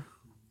guitar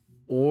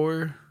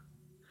or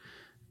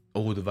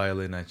Oh, the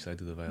violin. Actually, I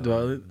do the violin. the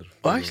violin.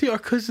 Oh, actually, our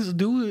cousins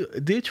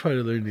did try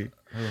to learn it.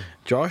 Oh.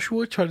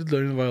 Joshua tried to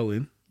learn the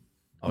violin.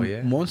 Oh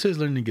yeah. Monse's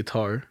learning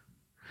guitar.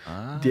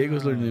 Ah.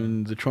 Diego's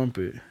learning the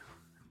trumpet.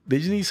 They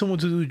just need someone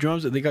to do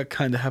drums, and they got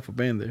kind of half a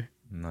band there.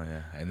 No,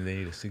 yeah, and then they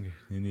need a singer.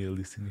 They need a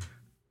lead singer.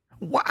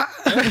 What?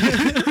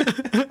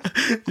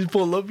 Just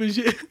pull up and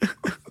shit.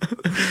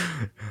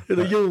 And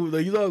like, yo,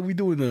 like, you know, we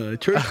doing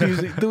church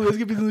music. Dude, let's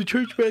get me the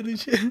church band and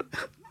shit.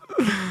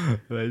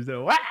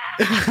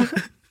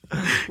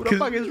 What the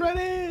fuck is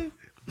ready?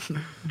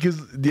 Because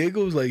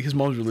Diego's like, his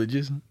mom's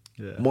religious.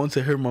 Yeah. Mom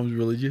said her mom's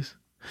religious.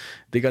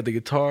 They got the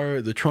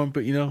guitar, the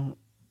trumpet, you know.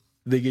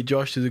 They get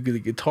Josh to do the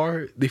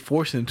guitar. They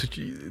force him to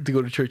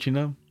go to church, you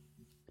know.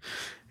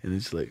 And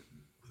it's like,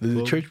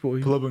 the church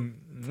boy. Pull up and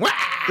What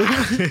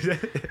the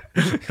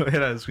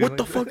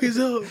fuck is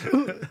up?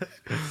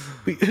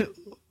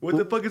 What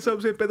the fuck is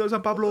up, St. Pedro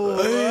San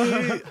Pablo?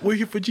 Hey, we're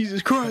here for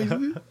Jesus Christ.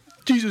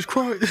 Jesus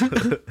Christ.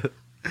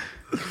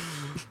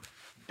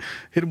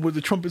 Hit him with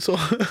the trumpet song.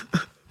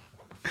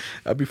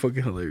 That'd be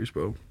fucking hilarious,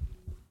 bro.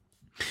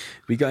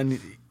 You got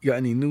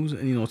any news?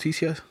 Any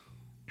noticias?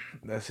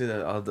 That's it.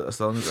 That's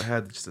the only I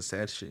had. Just the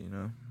sad shit, you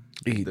know.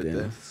 Eat The them.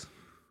 deaths.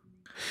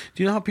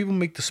 Do you know how people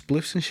make the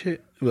spliffs and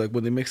shit? Like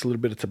when they mix a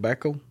little bit of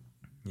tobacco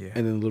Yeah.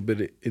 and then a little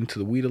bit into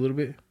the weed a little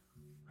bit?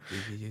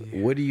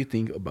 Yeah. What do you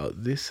think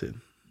about this?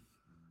 And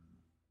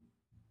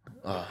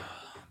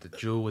The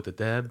jewel with the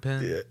dab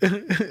pen. yeah.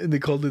 And they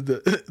called it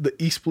the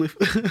e-spliff.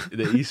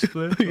 The East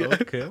Flip. Yeah.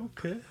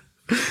 Okay.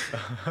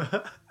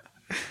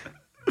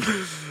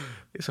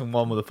 Get some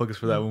wild motherfuckers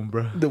for that one,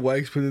 bro. The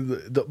wax put in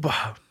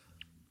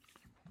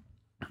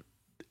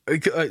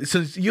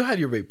since you had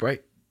your vape,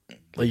 right?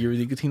 Like your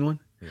nicotine one.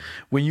 Yeah.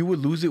 When you would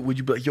lose it, would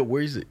you be like, "Yo,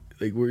 where is it?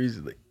 Like, where is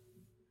it?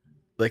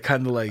 Like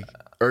kind of like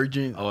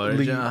urgent."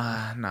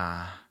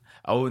 Nah.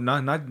 I would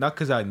not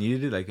because I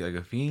needed it like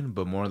a fiend,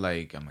 but more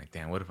like I'm like,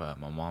 damn, what if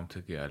my mom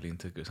took it, Eileen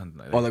took it, or something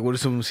like that. Or like, what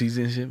if someone sees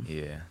it and shit?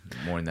 Yeah,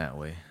 more in that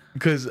way.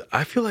 Because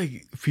I feel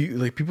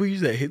like people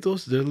use that hit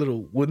those. They're a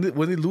little when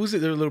they lose it,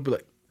 they're a little bit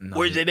like No,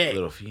 Where's it at?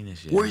 Little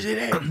fiendish. Yeah. Where's it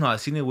at? No, I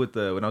seen it with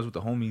when I was with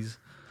the homies.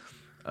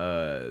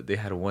 They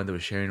had one that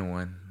was sharing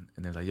one,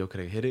 and they're like, "Yo,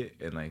 could I hit it?"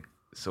 And like,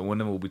 so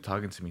one of them would be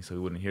talking to me, so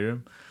we wouldn't hear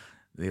him.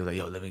 They were like,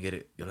 "Yo, let me get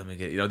it. Yo, let me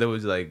get it." You know, that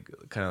was like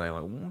kind of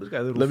like, this guy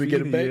a little. Let me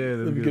get it back. Yeah,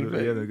 Let me get it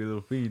back. Yeah, let me get a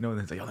little feed. You know,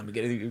 and it's like, "Yo, let me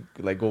get it." You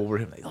could, like go over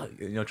him, like,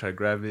 you know, try to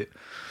grab it.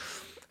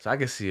 So I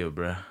can see it,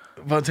 bro.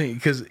 But I'm telling you,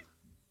 because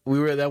we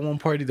were at that one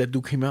party, that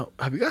dude came out.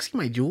 Have you guys seen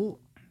my jewel?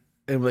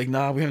 And we're like,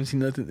 nah, we haven't seen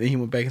nothing. Then he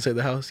went back inside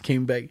the house,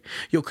 came back.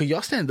 Yo, can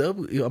y'all stand up?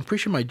 Yo, I'm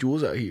pretty sure my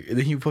jewel's out here. And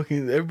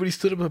then everybody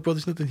stood up. Like, bro,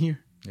 there's nothing here.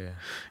 Yeah.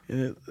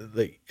 And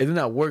then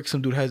at work,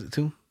 some dude has it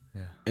too.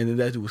 Yeah. And then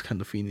that dude was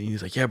kind of fiending.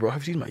 He's like, yeah, bro,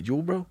 have you seen my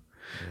jewel, bro?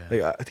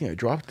 Yeah. Like, I think I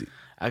dropped it.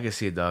 I can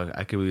see it, dog.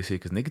 I can really see it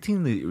because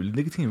nicotine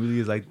really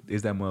is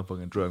that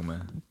motherfucking drug,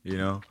 man. You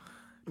know,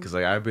 because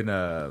like I've been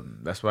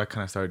that's what I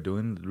kind of started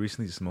doing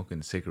recently, just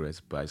smoking cigarettes.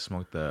 But I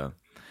smoked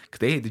cause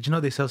did you know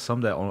they sell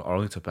some that are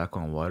only tobacco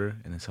and water,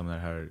 and then some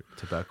that are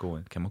tobacco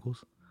and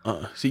chemicals.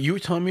 See, you were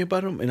telling me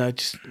about them, and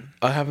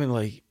I haven't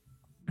like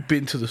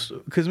been to the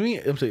store. Because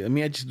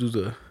I just do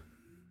the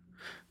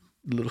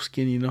little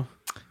skin, you know.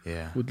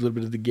 Yeah. With a little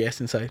bit of the gas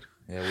inside.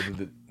 Yeah,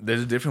 well,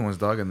 there's different ones,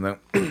 dog, and I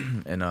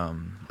didn't know.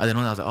 I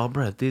was like, oh,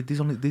 bro,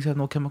 these have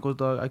no chemicals,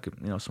 dog. I could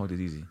smoke this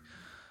easy.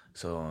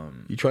 So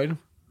you tried them?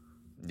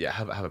 Yeah,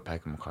 I have a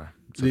pack in my car.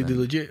 So they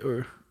legit,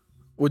 or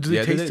what do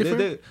they taste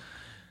different?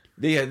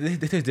 They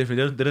taste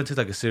different. They don't taste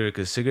like a cigarette,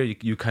 because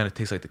cigarette you kind of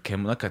taste like the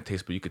chemical, not kind of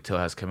taste, but you could tell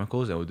it has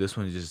chemicals. And with this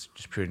one, it's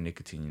just pure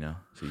nicotine, you know.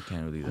 So you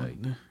can't really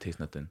taste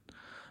nothing.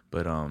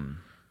 But and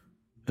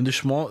they're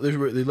small. They're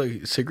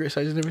like cigarette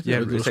sizes and everything.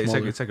 Yeah,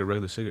 it's like a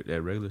regular cigarette. Yeah,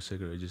 regular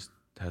cigarette. It just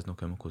has no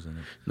chemicals in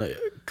it. No,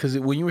 because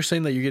when you were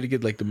saying that you're gonna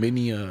get like the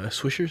mini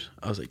Swishers,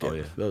 I was like,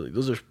 yeah.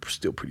 Those are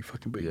still pretty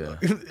fucking big. Yeah,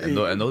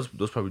 and those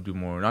probably do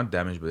more, not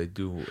damage, but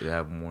they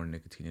have more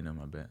nicotine in them,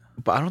 I bet.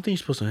 But I don't think you're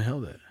supposed to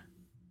inhale that.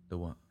 The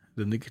what?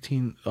 The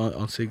nicotine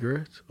on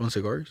cigarettes, on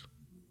cigars.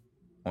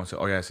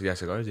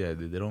 Cigars. Yeah,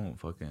 they don't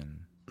fucking.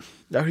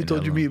 I already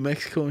told you me in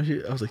Mexico and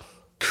shit. I was like.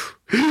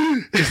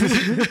 And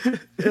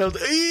I was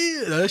like,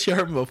 that shit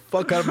hurt the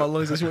fuck out of my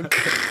lungs. I was like,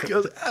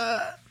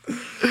 ah.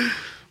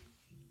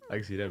 I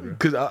can see that, bro.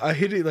 Because I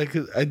hit it like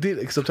I did.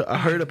 Except I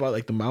heard about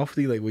like the mouth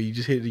thing, like where you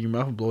just hit it in your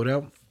mouth and blow it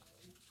out.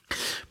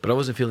 But I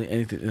wasn't feeling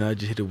anything, and I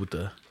just hit it with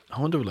the. I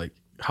wonder like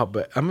how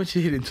bad. I meant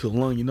to hit it into the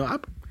lung. You know,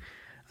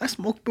 I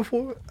smoked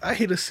before. I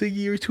hit a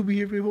ciggy or two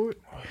here before,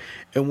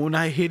 and when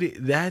I hit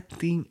it, that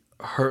thing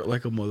hurt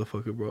like a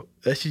motherfucker, bro.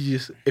 That shit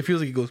just. It feels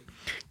like it goes.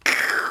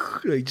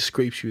 Like it just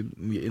scrapes you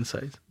in the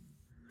insides.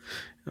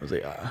 I was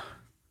like, ah.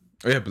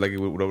 Oh yeah, but like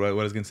what I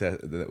was gonna say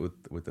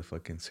with the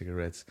fucking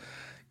cigarettes,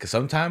 because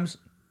sometimes.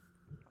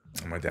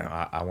 I'm like, damn,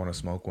 I want to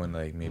smoke one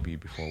like maybe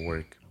before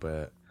work,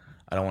 but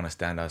I don't want to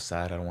stand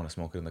outside. I don't want to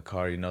smoke it in the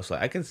car, you know. So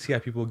I can see how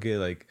people get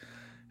like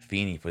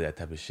fiending for that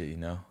type of shit, you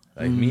know.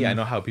 Like me, I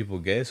know how people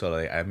get. So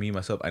like me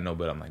myself, I know,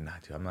 but I'm like, nah,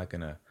 dude, I'm not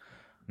gonna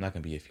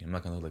be a fiend. I'm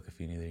not gonna look like a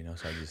fiend either, you know.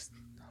 So I'm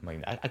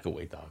like, I could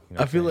wait, dog. You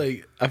know I feel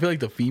like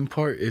the fiend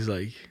part is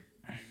like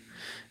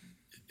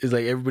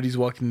everybody's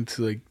walking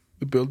into like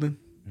the building.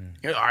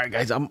 All right,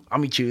 guys, I'm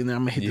meet you in there.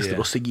 I'm gonna hit this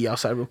little ciggy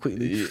outside real quick.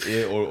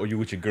 Yeah, or you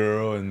with your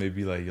girl and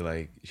maybe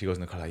like she goes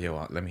in the car like, yo,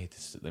 let me hit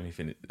this. Let me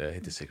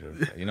hit the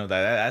cigarette. You know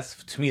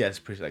that's to me that's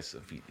pretty like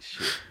some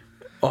shit.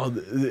 Oh,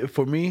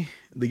 for me,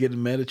 they get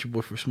mad at your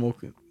boy for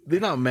smoking. They're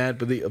not mad,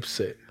 but they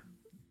upset.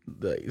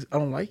 Like, I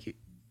don't like it.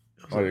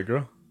 Your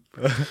girl?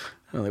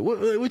 I'm like,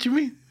 what you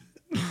mean?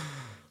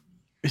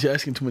 She's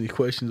asking too many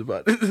questions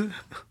about it.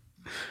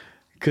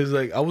 Cause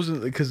like I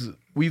wasn't, because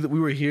we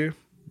were here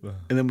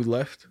and then we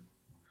left.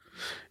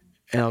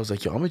 And I was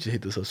like, yo, I'm gonna just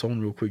hit this song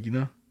real quick, you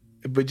know?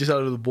 But just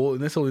out of the bowl.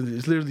 And that's only,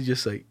 it's literally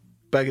just like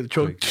back of the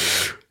truck,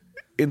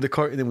 in the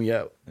cart, and then we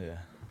out. Yeah.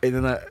 And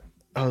then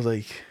I was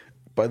like,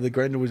 by the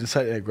grinder was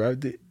inside, and I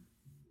grabbed it.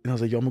 And I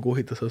was like, yo, I'm gonna go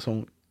hit this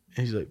song.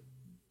 And she's like,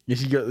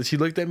 and she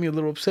looked at me a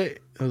little upset.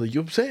 I was like, you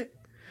upset?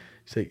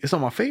 She's like, it's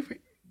not my favorite.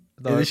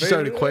 And then she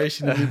started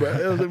questioning me, bro.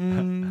 I was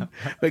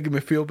like, making me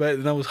feel bad.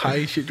 And I was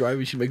high as shit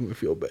driving. She making me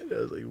feel bad. I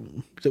was like,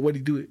 she's like, what did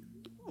he do it?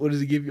 What does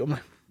he give you? I'm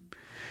like,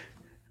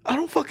 I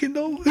don't fucking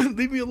know.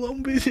 Leave me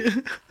alone,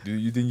 bitch. Do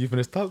you think you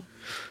finna stop?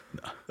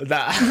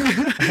 Nah.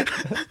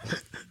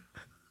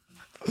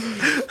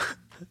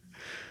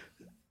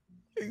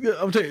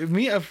 I'm telling you,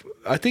 me,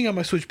 I think I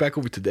might switch back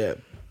over to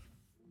dab.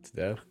 To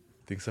dab?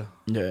 Think so?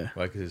 Yeah.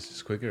 Why? Because it's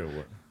just quicker or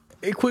what?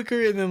 It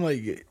quicker and then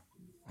like it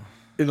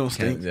don't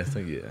stink. Yeah,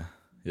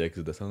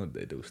 because that's something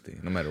they do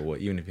stink. No matter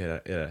what, even if you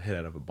hit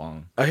out of a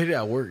bong. I hit it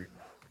at work,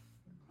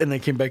 and I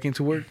came back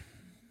into work.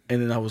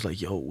 And then I was like,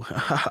 yo,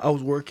 I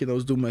was working, I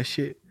was doing my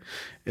shit.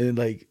 And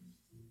then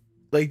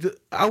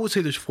I would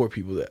say there's 4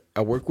 people that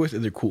I work with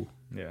and they're cool.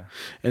 Yeah.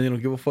 And they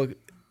don't give a fuck.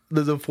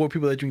 There's the 4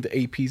 people that drink the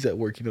APs at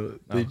work, you know.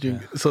 They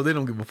drink, so they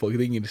don't give a fuck.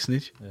 They can get a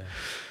snitch. Yeah.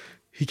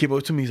 He came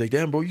up to me, he's like,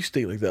 damn, bro, you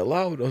stay like that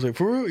loud. I was like,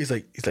 for real? He's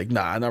like,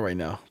 nah, not right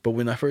now. But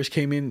when I first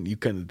came in, you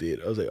kind of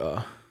did. I was like,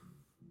 I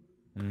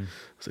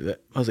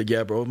was like,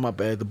 yeah, bro, my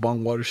bad. The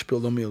bong water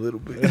spilled on me a little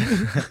bit.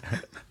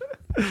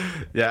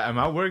 Yeah, at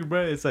my work,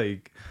 bro, it's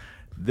like,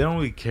 they don't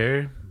really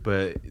care,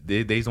 but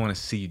they just want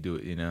to see you do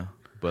it, you know.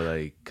 But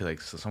like, 'cause,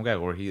 like some guy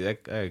or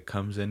that guy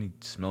comes in, he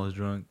smells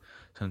drunk.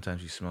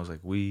 Sometimes he smells like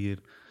weed.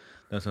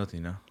 That's nothing,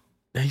 you know.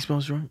 He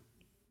smells drunk.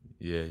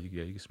 Yeah, you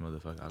can smell the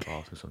fucking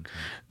alcohol sometimes.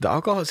 The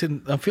alcohol is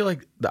I feel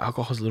like the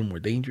alcohol is a little more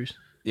dangerous.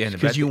 Yeah,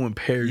 because you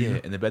impair. Yeah,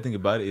 and the bad thing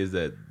about it is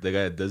that the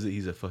guy that does it,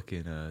 he's a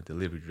fucking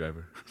delivery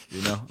driver.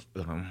 You know,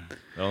 I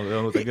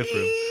don't look that good for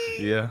him.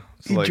 Yeah,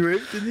 so He like,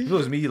 dripped. if it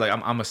was me, like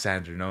I'm a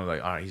sander, you know,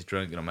 like all right, he's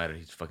drunk, it don't matter,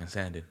 he's fucking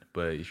sanding.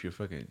 But if you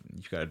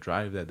gotta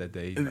drive that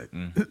day. Like,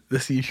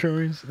 That's the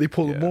insurance. They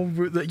pull him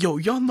over. Like, yo,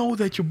 y'all know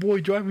that your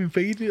boy driving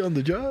faded on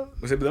the job.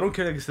 But they don't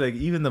care. Like, it's like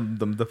even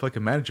the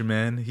fucking manager,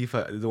 man.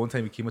 The one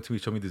time he came up to me,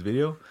 showed me this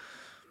video.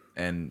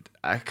 And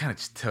I kind of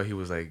just tell he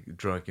was like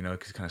drunk, you know,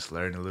 because kind of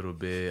slurring a little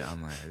bit.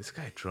 I'm like, this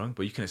guy drunk,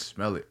 but you can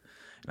smell it.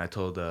 And I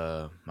told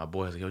my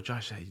boy, I was like, yo,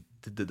 Josh,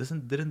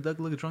 didn't Doug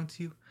look drunk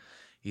to you?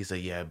 He's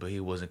like, yeah, but he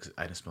wasn't. 'Cause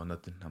I didn't smell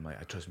nothing. I'm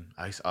like, I trust him.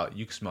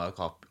 You can smell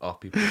alcohol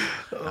off people.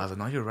 And I was like,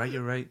 no, you're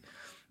right.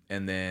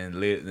 And then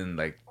later,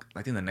 like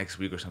I think the next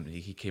week or something,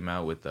 he came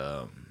out with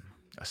a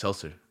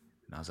seltzer.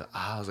 And I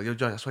was like, yo,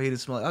 Josh, that's why he didn't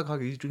smell alcohol.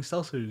 He drinks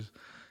seltzers.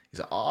 He's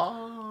like,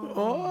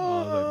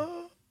 oh.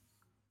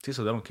 See,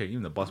 so they don't care.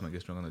 Even the boss man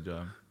gets drunk on the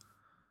job.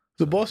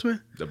 The boss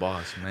man? The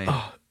boss, man.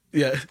 Oh,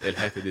 yeah. El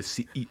jefe, the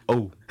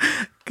CEO.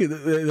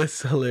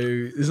 That's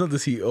hilarious. It's not the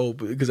CEO,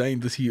 because I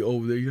ain't the CEO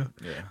over there, you know?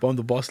 Yeah. But I'm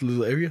the boss of the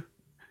little area.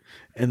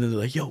 And then they're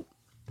like, yo,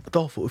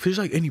 Adolfo, if there's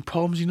like any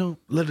problems, you know,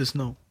 let us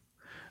know.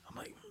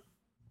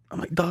 I'm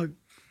like, dog.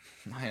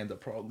 I am the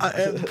problem. I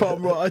am the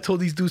problem, bro. I told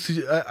these dudes,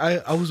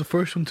 I was the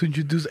first one to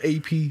introduce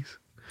APs.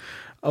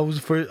 I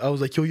was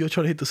like, yo,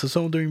 trying to hit the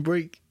Sazon during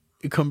break.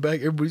 You come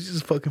back, everybody's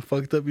just fucking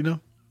fucked up, you know?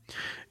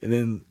 And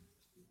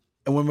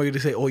when am I going to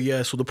say, oh,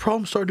 yeah, so the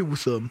problem started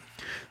with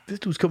this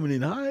dude's coming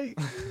in high.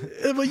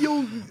 I'm like,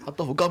 yo.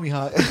 Adolfo got me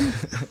high.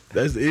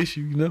 That's the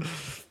issue, you know?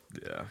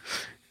 Yeah.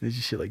 There's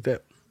just shit like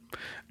that.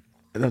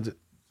 And that's it.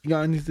 You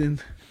got anything,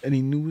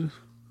 any news?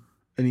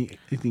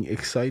 Anything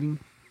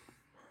exciting?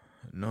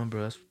 No,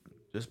 bro, that's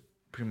just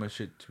pretty much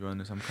it, to be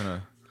honest. I'm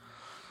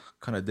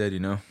kind of dead, you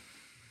know?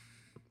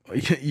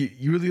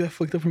 You really that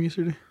fucked up from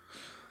yesterday?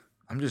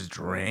 I'm just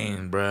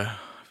drained, bro.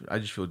 I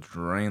just feel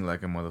drained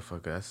like a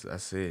motherfucker.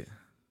 That's it.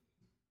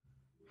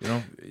 You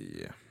know?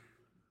 Yeah.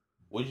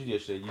 What did you do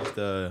yesterday? You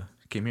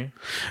just came here?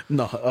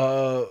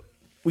 No.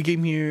 We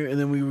came here and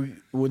then we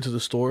went to the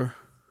store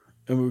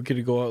and we were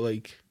gonna go out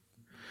like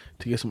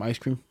to get some ice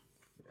cream.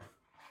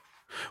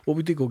 Well,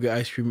 we did go get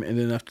ice cream and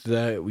then after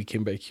that we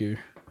came back here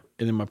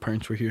and then my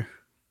parents were here.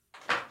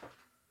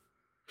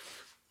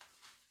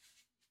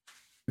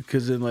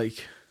 Because then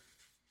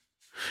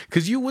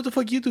what the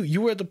fuck you do?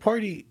 You were at the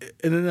party,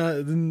 and then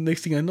the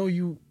next thing I know,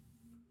 you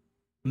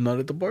not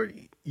at the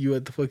party. You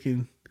at the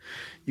fucking,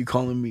 you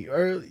calling me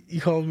early.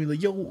 You calling me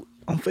like, yo,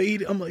 I'm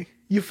faded. I'm like,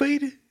 you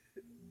faded?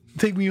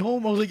 Take me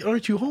home. I was like,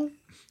 aren't you home?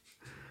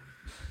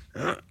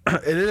 And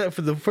then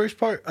for the first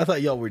part, I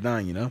thought y'all were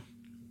dying, you know?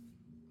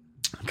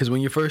 Because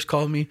when you first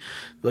called me,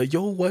 like,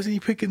 yo, why isn't he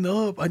picking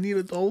up? I need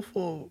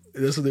Adolfo.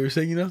 That's what they were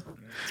saying, you know?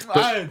 But,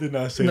 I did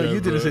not say that. No, you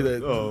didn't say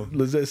that. Oh.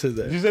 Lizette said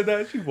that. You said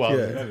that? She wild.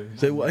 Yeah.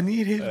 Say, well, I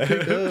need him to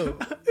pick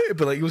up.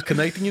 But like, it was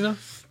connecting, you know?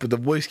 But the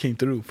voice came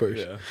through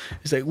first. Yeah.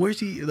 It's like, where's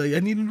he? Like, I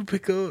need him to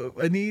pick up.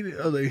 I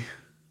was like,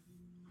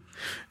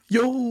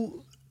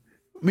 yo,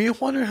 me and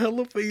Juan are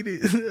hella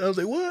faded. I was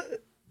like,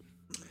 what?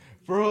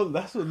 Bro,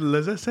 that's what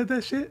Lizette said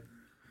that shit?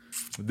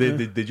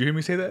 Did you hear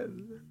me say that?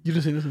 You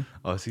didn't say nothing.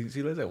 Oh, see,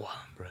 Lizette, wow,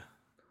 bro.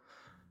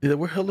 Yeah,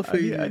 we're hella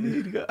faded. I need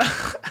you to go.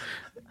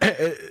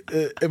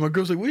 And my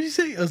girl's like, what did you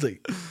say? I was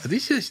like,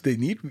 these shit, they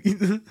need me.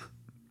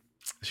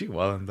 She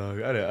wildin',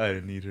 dog. I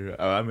didn't need her.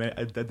 I mean,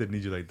 I didn't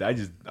need you like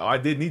that. I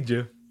did need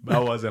you, but I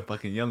wasn't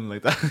fucking yelling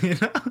like that, you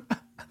know?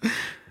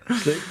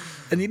 Like,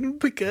 I need him to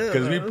pick up.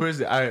 Because me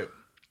personally,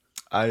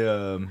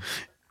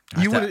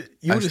 you would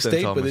have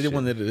stayed, but they didn't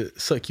want to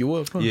suck you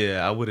up, huh?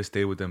 Yeah, I would have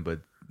stayed with them,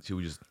 but she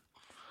would just...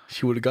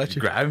 She would have got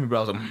you? Grab me, bro.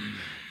 I was like...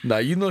 Nah,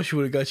 you know she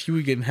would have got you. You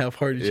were getting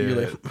half-hearted. Yeah,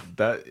 you're like...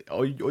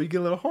 you get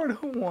a little hard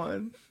on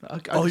one. I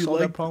solve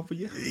that problem for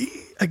you.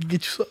 I can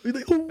get you something.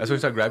 Like, oh. That's when he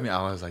started grabbing me.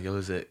 I was like,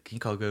 yo, can you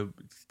call good?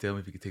 Tell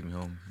me if you can take me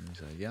home. And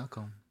he's like, yeah, I'll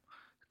come.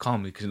 Call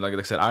me. Because like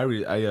I said,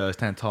 I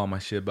stand tall on my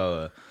shit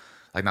about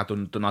like not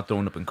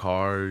throwing up in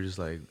cars.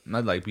 Like,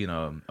 not like being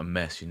a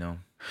mess, you know?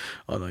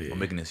 Oh, no, yeah. Or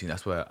making a scene.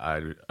 That's what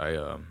I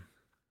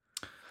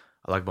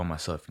like about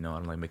myself, you know. I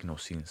don't like making no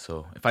scenes.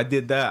 So if I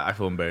did that, I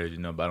feel embarrassed, you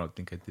know. But I don't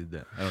think I did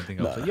that. I don't think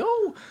I was like,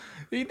 yo,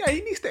 he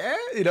needs to add,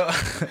 you know.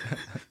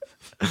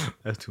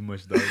 That's too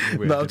much, dog.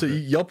 No, I'll tell you,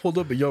 y'all pulled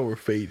up and y'all were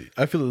faded.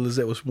 I feel like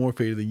Lizette was more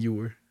faded than you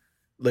were.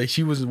 Like,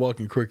 she wasn't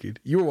walking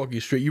crooked. You were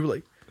walking straight. You were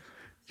like,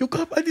 yo,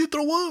 God, I need to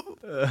throw up.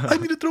 I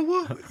need to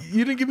throw up.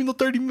 You didn't give me no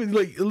 30 minutes,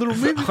 like a little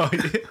minute. Oh,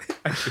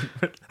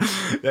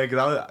 yeah,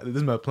 because this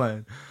is my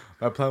plan.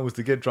 My plan was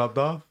to get dropped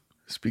off.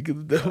 Speaking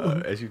of the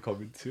devil. As you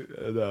called me too.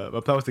 My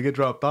plan was to get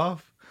dropped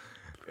off.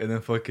 And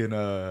then fucking,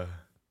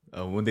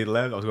 when they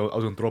left, I was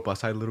gonna throw up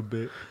outside a little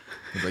bit.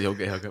 I was like, yo,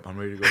 get hug up. I'm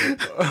ready to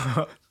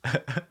go.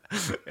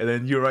 And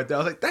then you were right there. I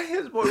was like, damn,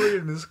 this boy ready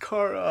in this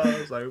car. I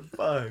was like,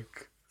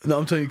 fuck. No,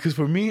 I'm telling you, because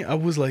for me, I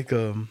was like,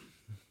 all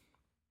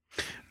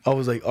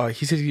right,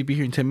 he says he'd be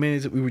here in 10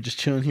 minutes. We were just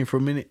chilling here for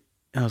a minute.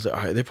 And I was like,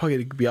 all right, they're probably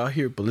going to be out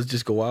here, but let's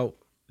just go out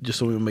just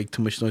so we don't make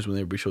too much noise when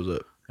everybody shows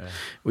up. Yeah.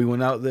 We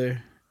went out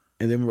there,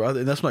 and then we were out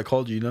there, and that's when I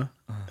called you, you know?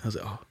 I was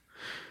like, oh.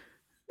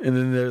 And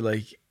then they're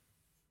like,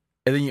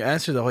 and then you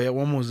answered, oh, yeah,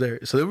 one was there.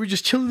 So then we were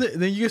just chilling there,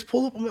 and then you guys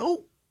pull up. I'm like,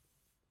 oh,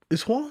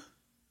 it's Juan.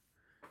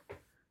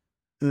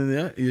 And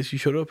then, yeah, you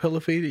showed up hella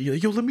faded. You're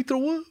like, yo, let me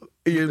throw up.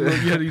 And you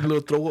had your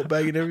little throw up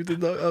bag and everything,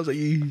 dog. I was like,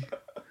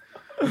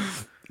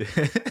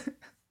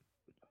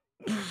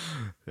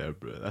 yeah,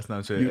 bro, that's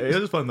not true. It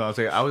was fun though.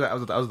 I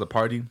was at the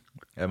party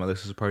at my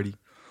sister's party,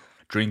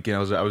 drinking. I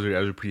was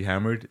pretty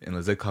hammered, and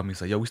Lizette called me.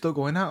 He's like, "Yo, we still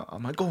going out?"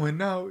 I'm like,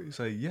 "Going out?" He's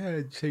like, "Yeah,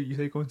 you say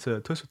you're going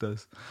to Twitch with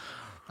us."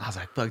 I was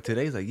like, "Fuck,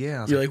 today?" He's like, "Yeah."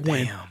 I was You're like, "Damn."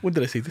 when? When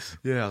did I say this?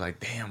 Yeah, I was like,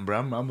 "Damn, bro,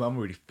 I'm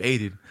already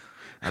faded."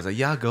 I was like,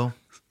 "Yeah, I'll go."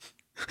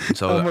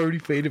 So I'm already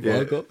faded, but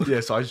I'll go.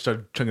 Yeah, so I just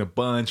started chugging a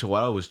bunch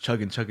while I was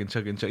chugging. Yeah,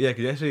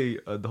 because actually,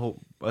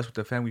 us with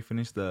the family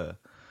finished this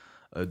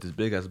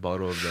big ass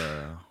bottle of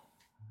the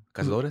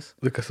Cazadores.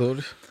 The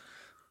Cazadores.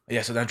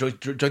 Yeah, so then I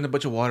drank a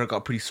bunch of water,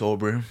 got pretty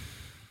sober.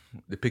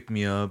 They picked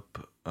me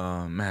up.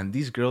 Man,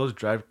 these girls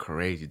drive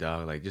crazy,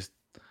 dog. Like, just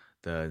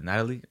the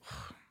Natalie.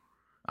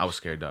 I was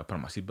scared, dog. I put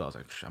on my seatbelt. I was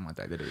like, I'm not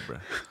that good at it, bro.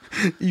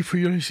 You put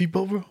on your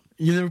seatbelt, bro?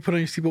 You never put on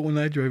your seatbelt when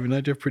I drive, and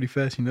I drive pretty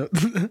fast, you know?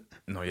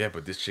 No, yeah,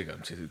 but this chick,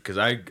 because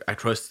I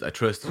trust,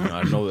 you know,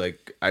 I know,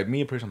 like,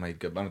 me in person, I'm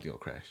like, I don't think I'll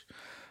crash.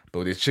 But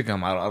with this chick, I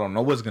don't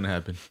know what's going to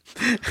happen.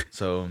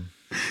 So...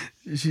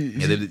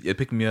 they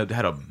picked me up. They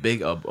had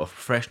a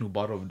fresh new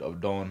bottle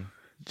of Dawn.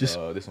 Just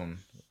this one,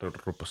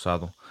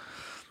 Reposado,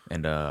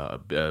 and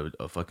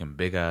a fucking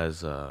big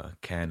ass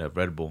can of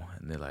Red Bull.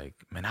 And they're like,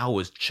 man, I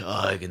was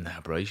chugging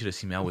that, bro. You should have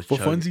seen me. I was for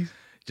funsies.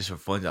 Just for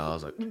fun. I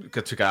was like,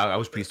 I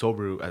was pretty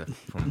sober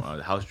from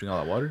the house drinking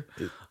all that water.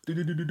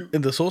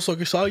 And the soul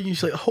sucker saw you, and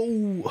she's like,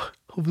 oh,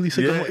 hopefully he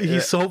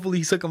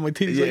suck on my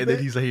titties. Yeah, like and that.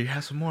 then he's like, here,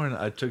 have some more. And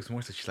I took some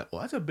more. So she's like, oh,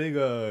 that's a big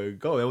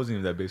go. That wasn't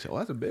even that big. She's like, oh,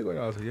 that's a big one.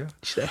 I was like, yeah.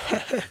 She's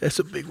like, that's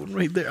a big one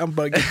right there. I'm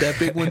about to get that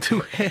big one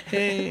too.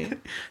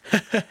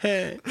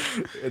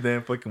 And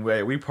then fucking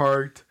we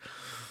parked.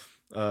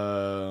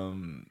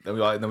 Then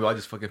we all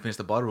just fucking finished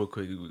the bottle real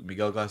quick.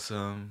 Miguel got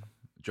some.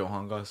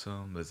 Johan got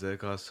some. Lizette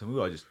got some. We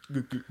all just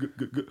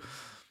good.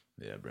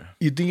 Yeah, bro.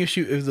 You think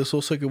if the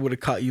soul sucker would have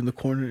caught you in the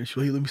corner and she's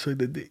like, hey, let me suck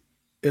that dick,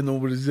 and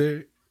nobody's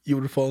there, you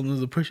would have fallen under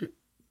the pressure?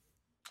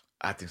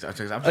 I think so. I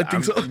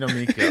think so. You know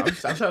me, I'm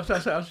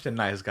just a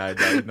nice guy,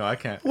 dog. You know, I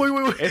can't. Wait.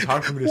 It's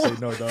hard for me to say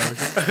no, dog.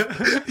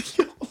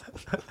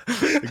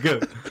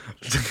 Good.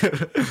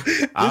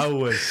 I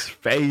was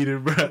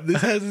faded, bro.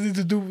 This has nothing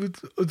to do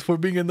with for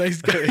being a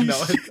nice guy. No,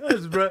 it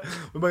does, bro.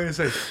 What am I gonna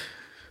say?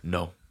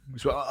 No.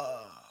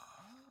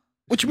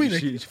 What you mean?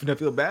 She finna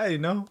feel bad, you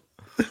know?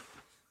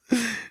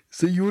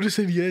 So you would have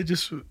said yeah,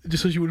 just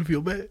so she wouldn't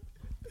feel bad.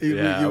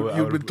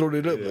 You've been throwing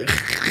it up. Yeah.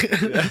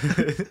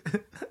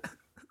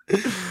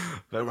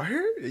 Like right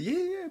here?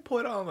 Yeah, pull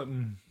it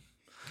on.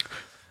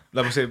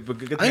 Like I said,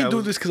 but I ain't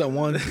doing this because I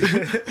want it.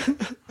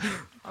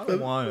 I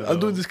don't want it. I'm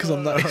doing this because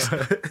I'm nice.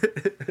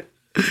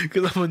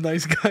 Because I'm a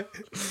nice guy.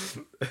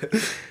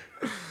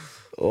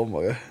 Oh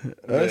my god.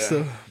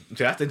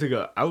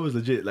 I was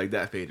legit like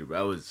that faded, bro.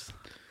 I was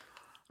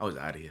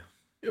out of here.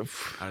 Yep.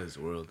 Out of this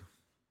world.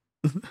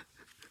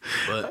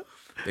 But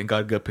thank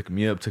God picked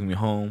me up, took me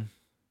home.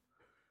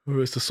 The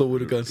rest of the soul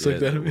would have got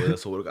sucked out of me. The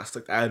soul would have got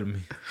sucked out of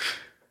me.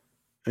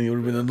 And you would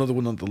have been another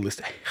one on the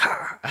list.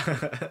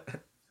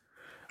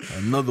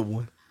 Another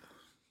one.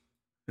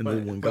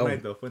 Another one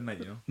gone. Fun night,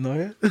 you know. No,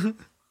 yeah. And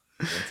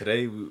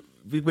today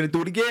we're gonna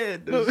do it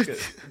again. No,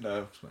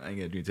 I ain't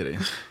gonna drink today.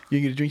 You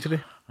ain't gonna drink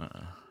today?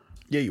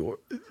 Yeah, you are.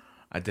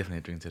 I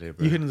definitely drink today,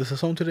 bro. You hitting the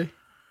sazon today?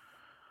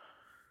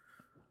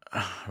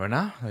 Right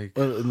now, like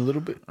in a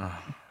little bit.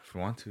 If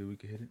we want to, we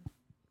can hit it.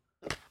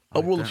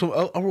 I'll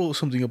roll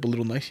something up a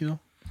little nice, you know.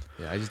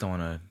 Yeah, I just don't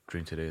want to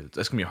drink today.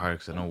 That's gonna be hard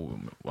because I know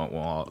when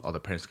all the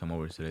parents come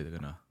over today, they're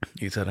gonna.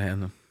 It's out of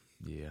hand them.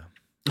 Yeah.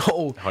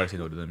 Oh, hard to say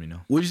no to them, you know.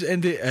 We'll just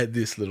end it at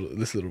this little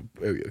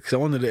area because I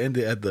wanted to end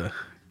it at the.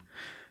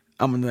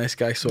 I'm a nice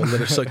guy, so I let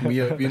her suck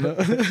me up, you know.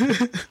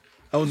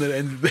 I wanted to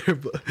end it there,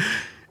 but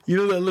you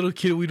know that little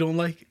kid we don't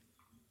like,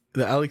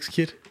 the Alex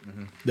kid,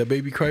 that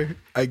baby crier.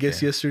 I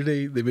guess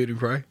yesterday they made him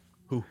cry.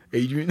 Who?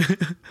 Adrian.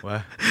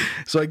 What?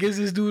 So I guess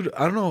this dude,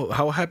 I don't know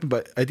how it happened,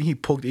 but I think he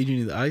poked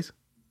Adrian in the eyes,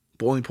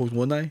 but only poked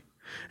one eye.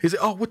 He's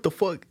like, "Oh, what the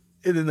fuck?"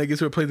 And then I guess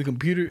we were playing the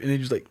computer, and then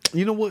he's like,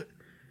 "You know what?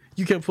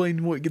 You can't play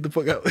anymore. Get the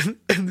fuck out."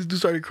 And this dude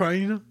started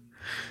crying, you know.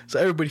 So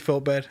everybody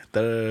felt bad.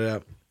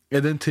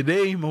 And then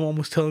today, my mom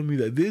was telling me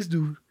that this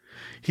dude,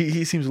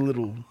 he seems a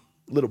little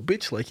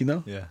bitch, like, you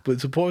know. Yeah.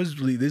 But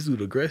supposedly this dude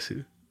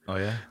aggressive. Oh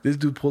yeah. This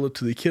dude pulled up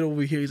to the kid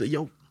over here. He's like,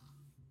 "Yo,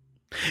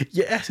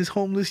 your ass is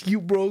homeless. You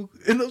broke."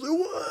 And I was like,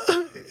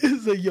 "What?"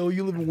 It's like, "Yo,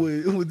 you living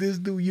with this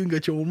dude. You ain't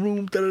got your own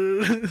room."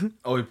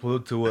 Oh, he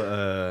pulled up to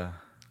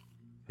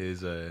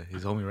his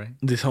homie, right?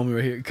 This homie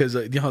right here, because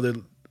you know how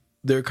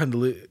they're kind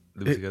of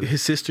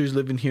his sister's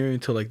living here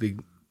until like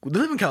They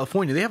live in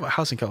California. They have a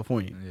house in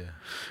California. Yeah.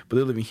 But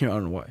they're living here. I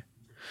don't know why.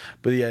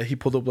 But yeah, he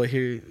pulled up like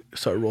here,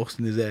 started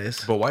roasting his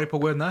ass. But why did he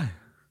put wear a knife?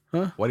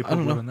 Huh? Why did he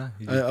put wear a knife?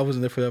 I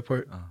wasn't there for that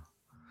part. Oh.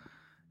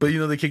 But you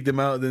know, they kicked him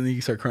out. Then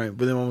he started crying.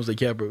 But then mom was like,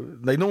 "Yeah, bro."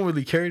 Like no one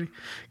really cared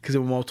because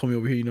then my mom told me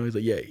over here. You know, he's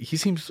like, "Yeah, he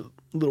seems a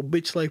little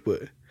bitch like,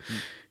 but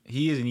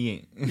He is and he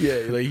ain't.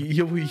 yeah, like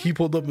he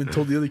pulled up and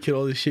told the other kid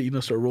all this shit. You know,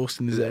 started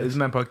roasting his ass. This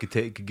man probably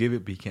could give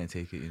it, but he can't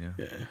take it. You know.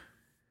 Yeah.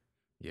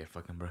 Yeah,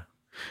 fucking bro.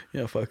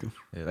 Yeah, fuck him.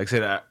 Yeah, like I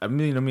said,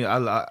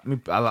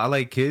 I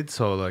like kids,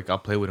 so like I'll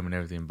play with them and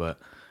everything. But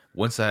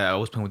once I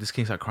was playing with this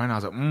kid, started crying. I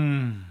was like,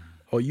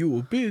 Oh, you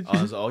a bitch.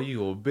 I was like, oh,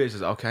 you a bitch. I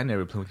was like, okay, I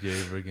never play with you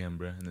ever again,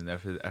 bro. And then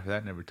after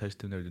that, never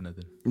touched him, never did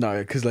nothing. Nah,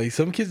 because like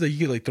some kids, like you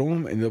could like throw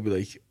them and they'll be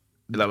like,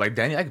 Like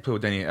Danny, I can play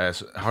with Danny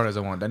as hard as I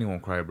want. Danny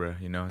won't cry, bro.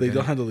 You know, they Danny,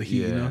 don't handle the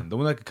heat. Yeah, You know, the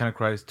one that kind of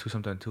cries too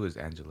sometimes too is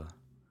Angela.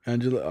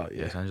 Angela. Oh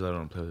yeah. Yes, Angela I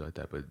don't play with like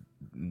that,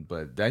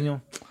 but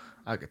Daniel,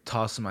 I could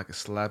toss him, I could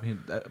slap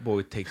him. That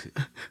boy takes it.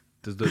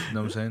 You know what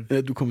I'm saying? And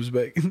that dude comes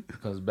back.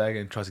 Comes back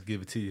and tries to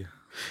give it to you.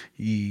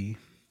 Yeah.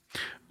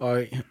 All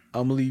right,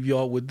 I'm gonna leave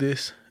y'all with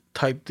this.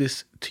 Type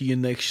this to your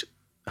next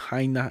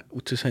high knot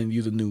to send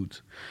you the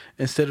nudes.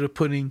 Instead of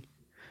putting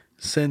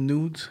send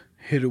nudes,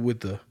 hit her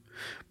with the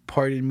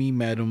pardon me,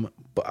 madam,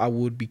 but I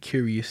would be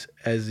curious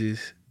as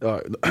is.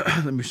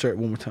 Let me start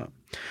one more time.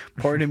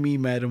 Pardon me,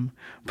 madam,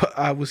 but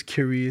I was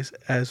curious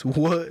as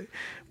what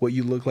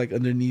you look like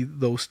underneath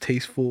those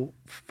tasteful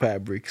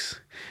fabrics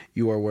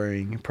you are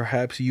wearing.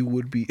 Perhaps you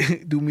would be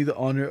do me the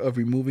honor of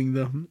removing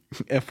them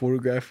and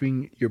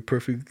photographing your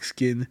perfect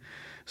skin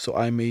so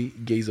I may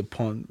gaze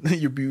upon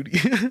your beauty.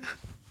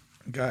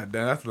 God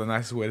damn, that's the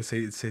nicest way to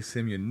say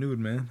send me a nude,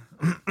 man.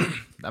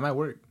 That might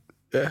work.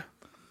 Yeah.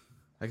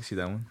 I can see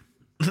that one.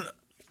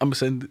 I'm gonna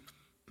send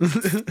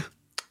it.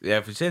 Yeah,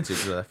 if it's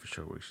sensitive, that for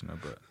sure works, you know,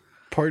 but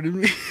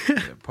Pardon me. yeah,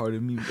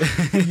 pardon me.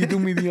 You do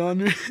me the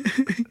honor.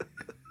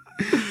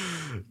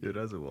 Yeah,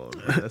 that's a wall.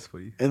 That's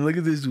funny. And look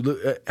at this dude.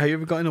 Look, have you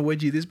ever gotten a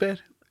wedgie this bad?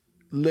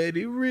 Let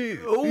it rip.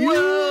 Oh,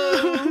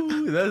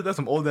 wow. That's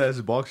some old ass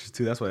boxers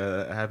too. That's why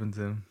that happened to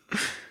him.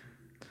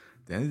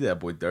 Damn, he did that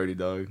boy dirty,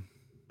 dog.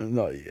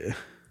 No, yeah.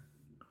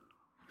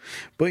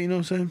 But you know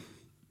what I'm saying?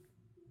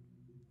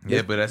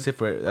 Yeah, but that's it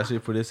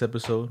for this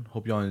episode.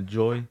 Hope y'all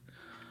enjoy.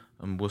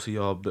 We'll see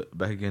y'all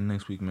back again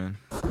next week, man.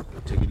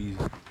 Take it easy.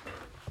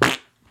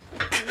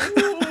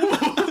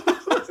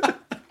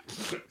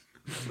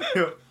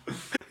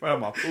 Right on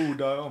my food,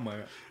 dog. Oh my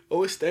god.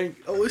 Oh, it stank.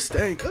 Oh, it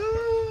stank.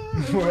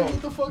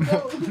 What the fuck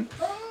out?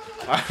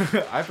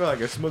 I felt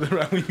like I smothered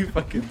around when you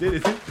fucking did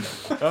it.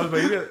 I was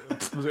like, ooh.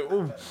 I was like,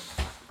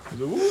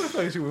 ooh, I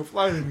felt like she went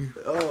flying at me.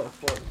 Oh,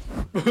 fuck.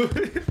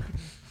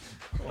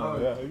 Oh,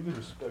 yeah, you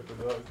disrespectful,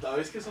 dog. Nah,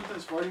 it's because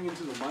sometimes farting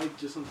into the mic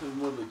just something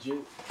more legit.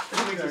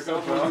 It makes it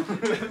sound wrong.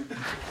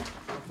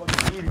 I'm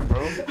fucking eating,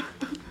 bro.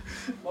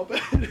 My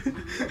bad.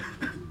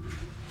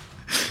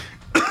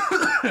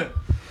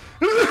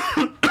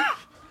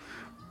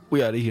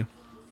 We out of here.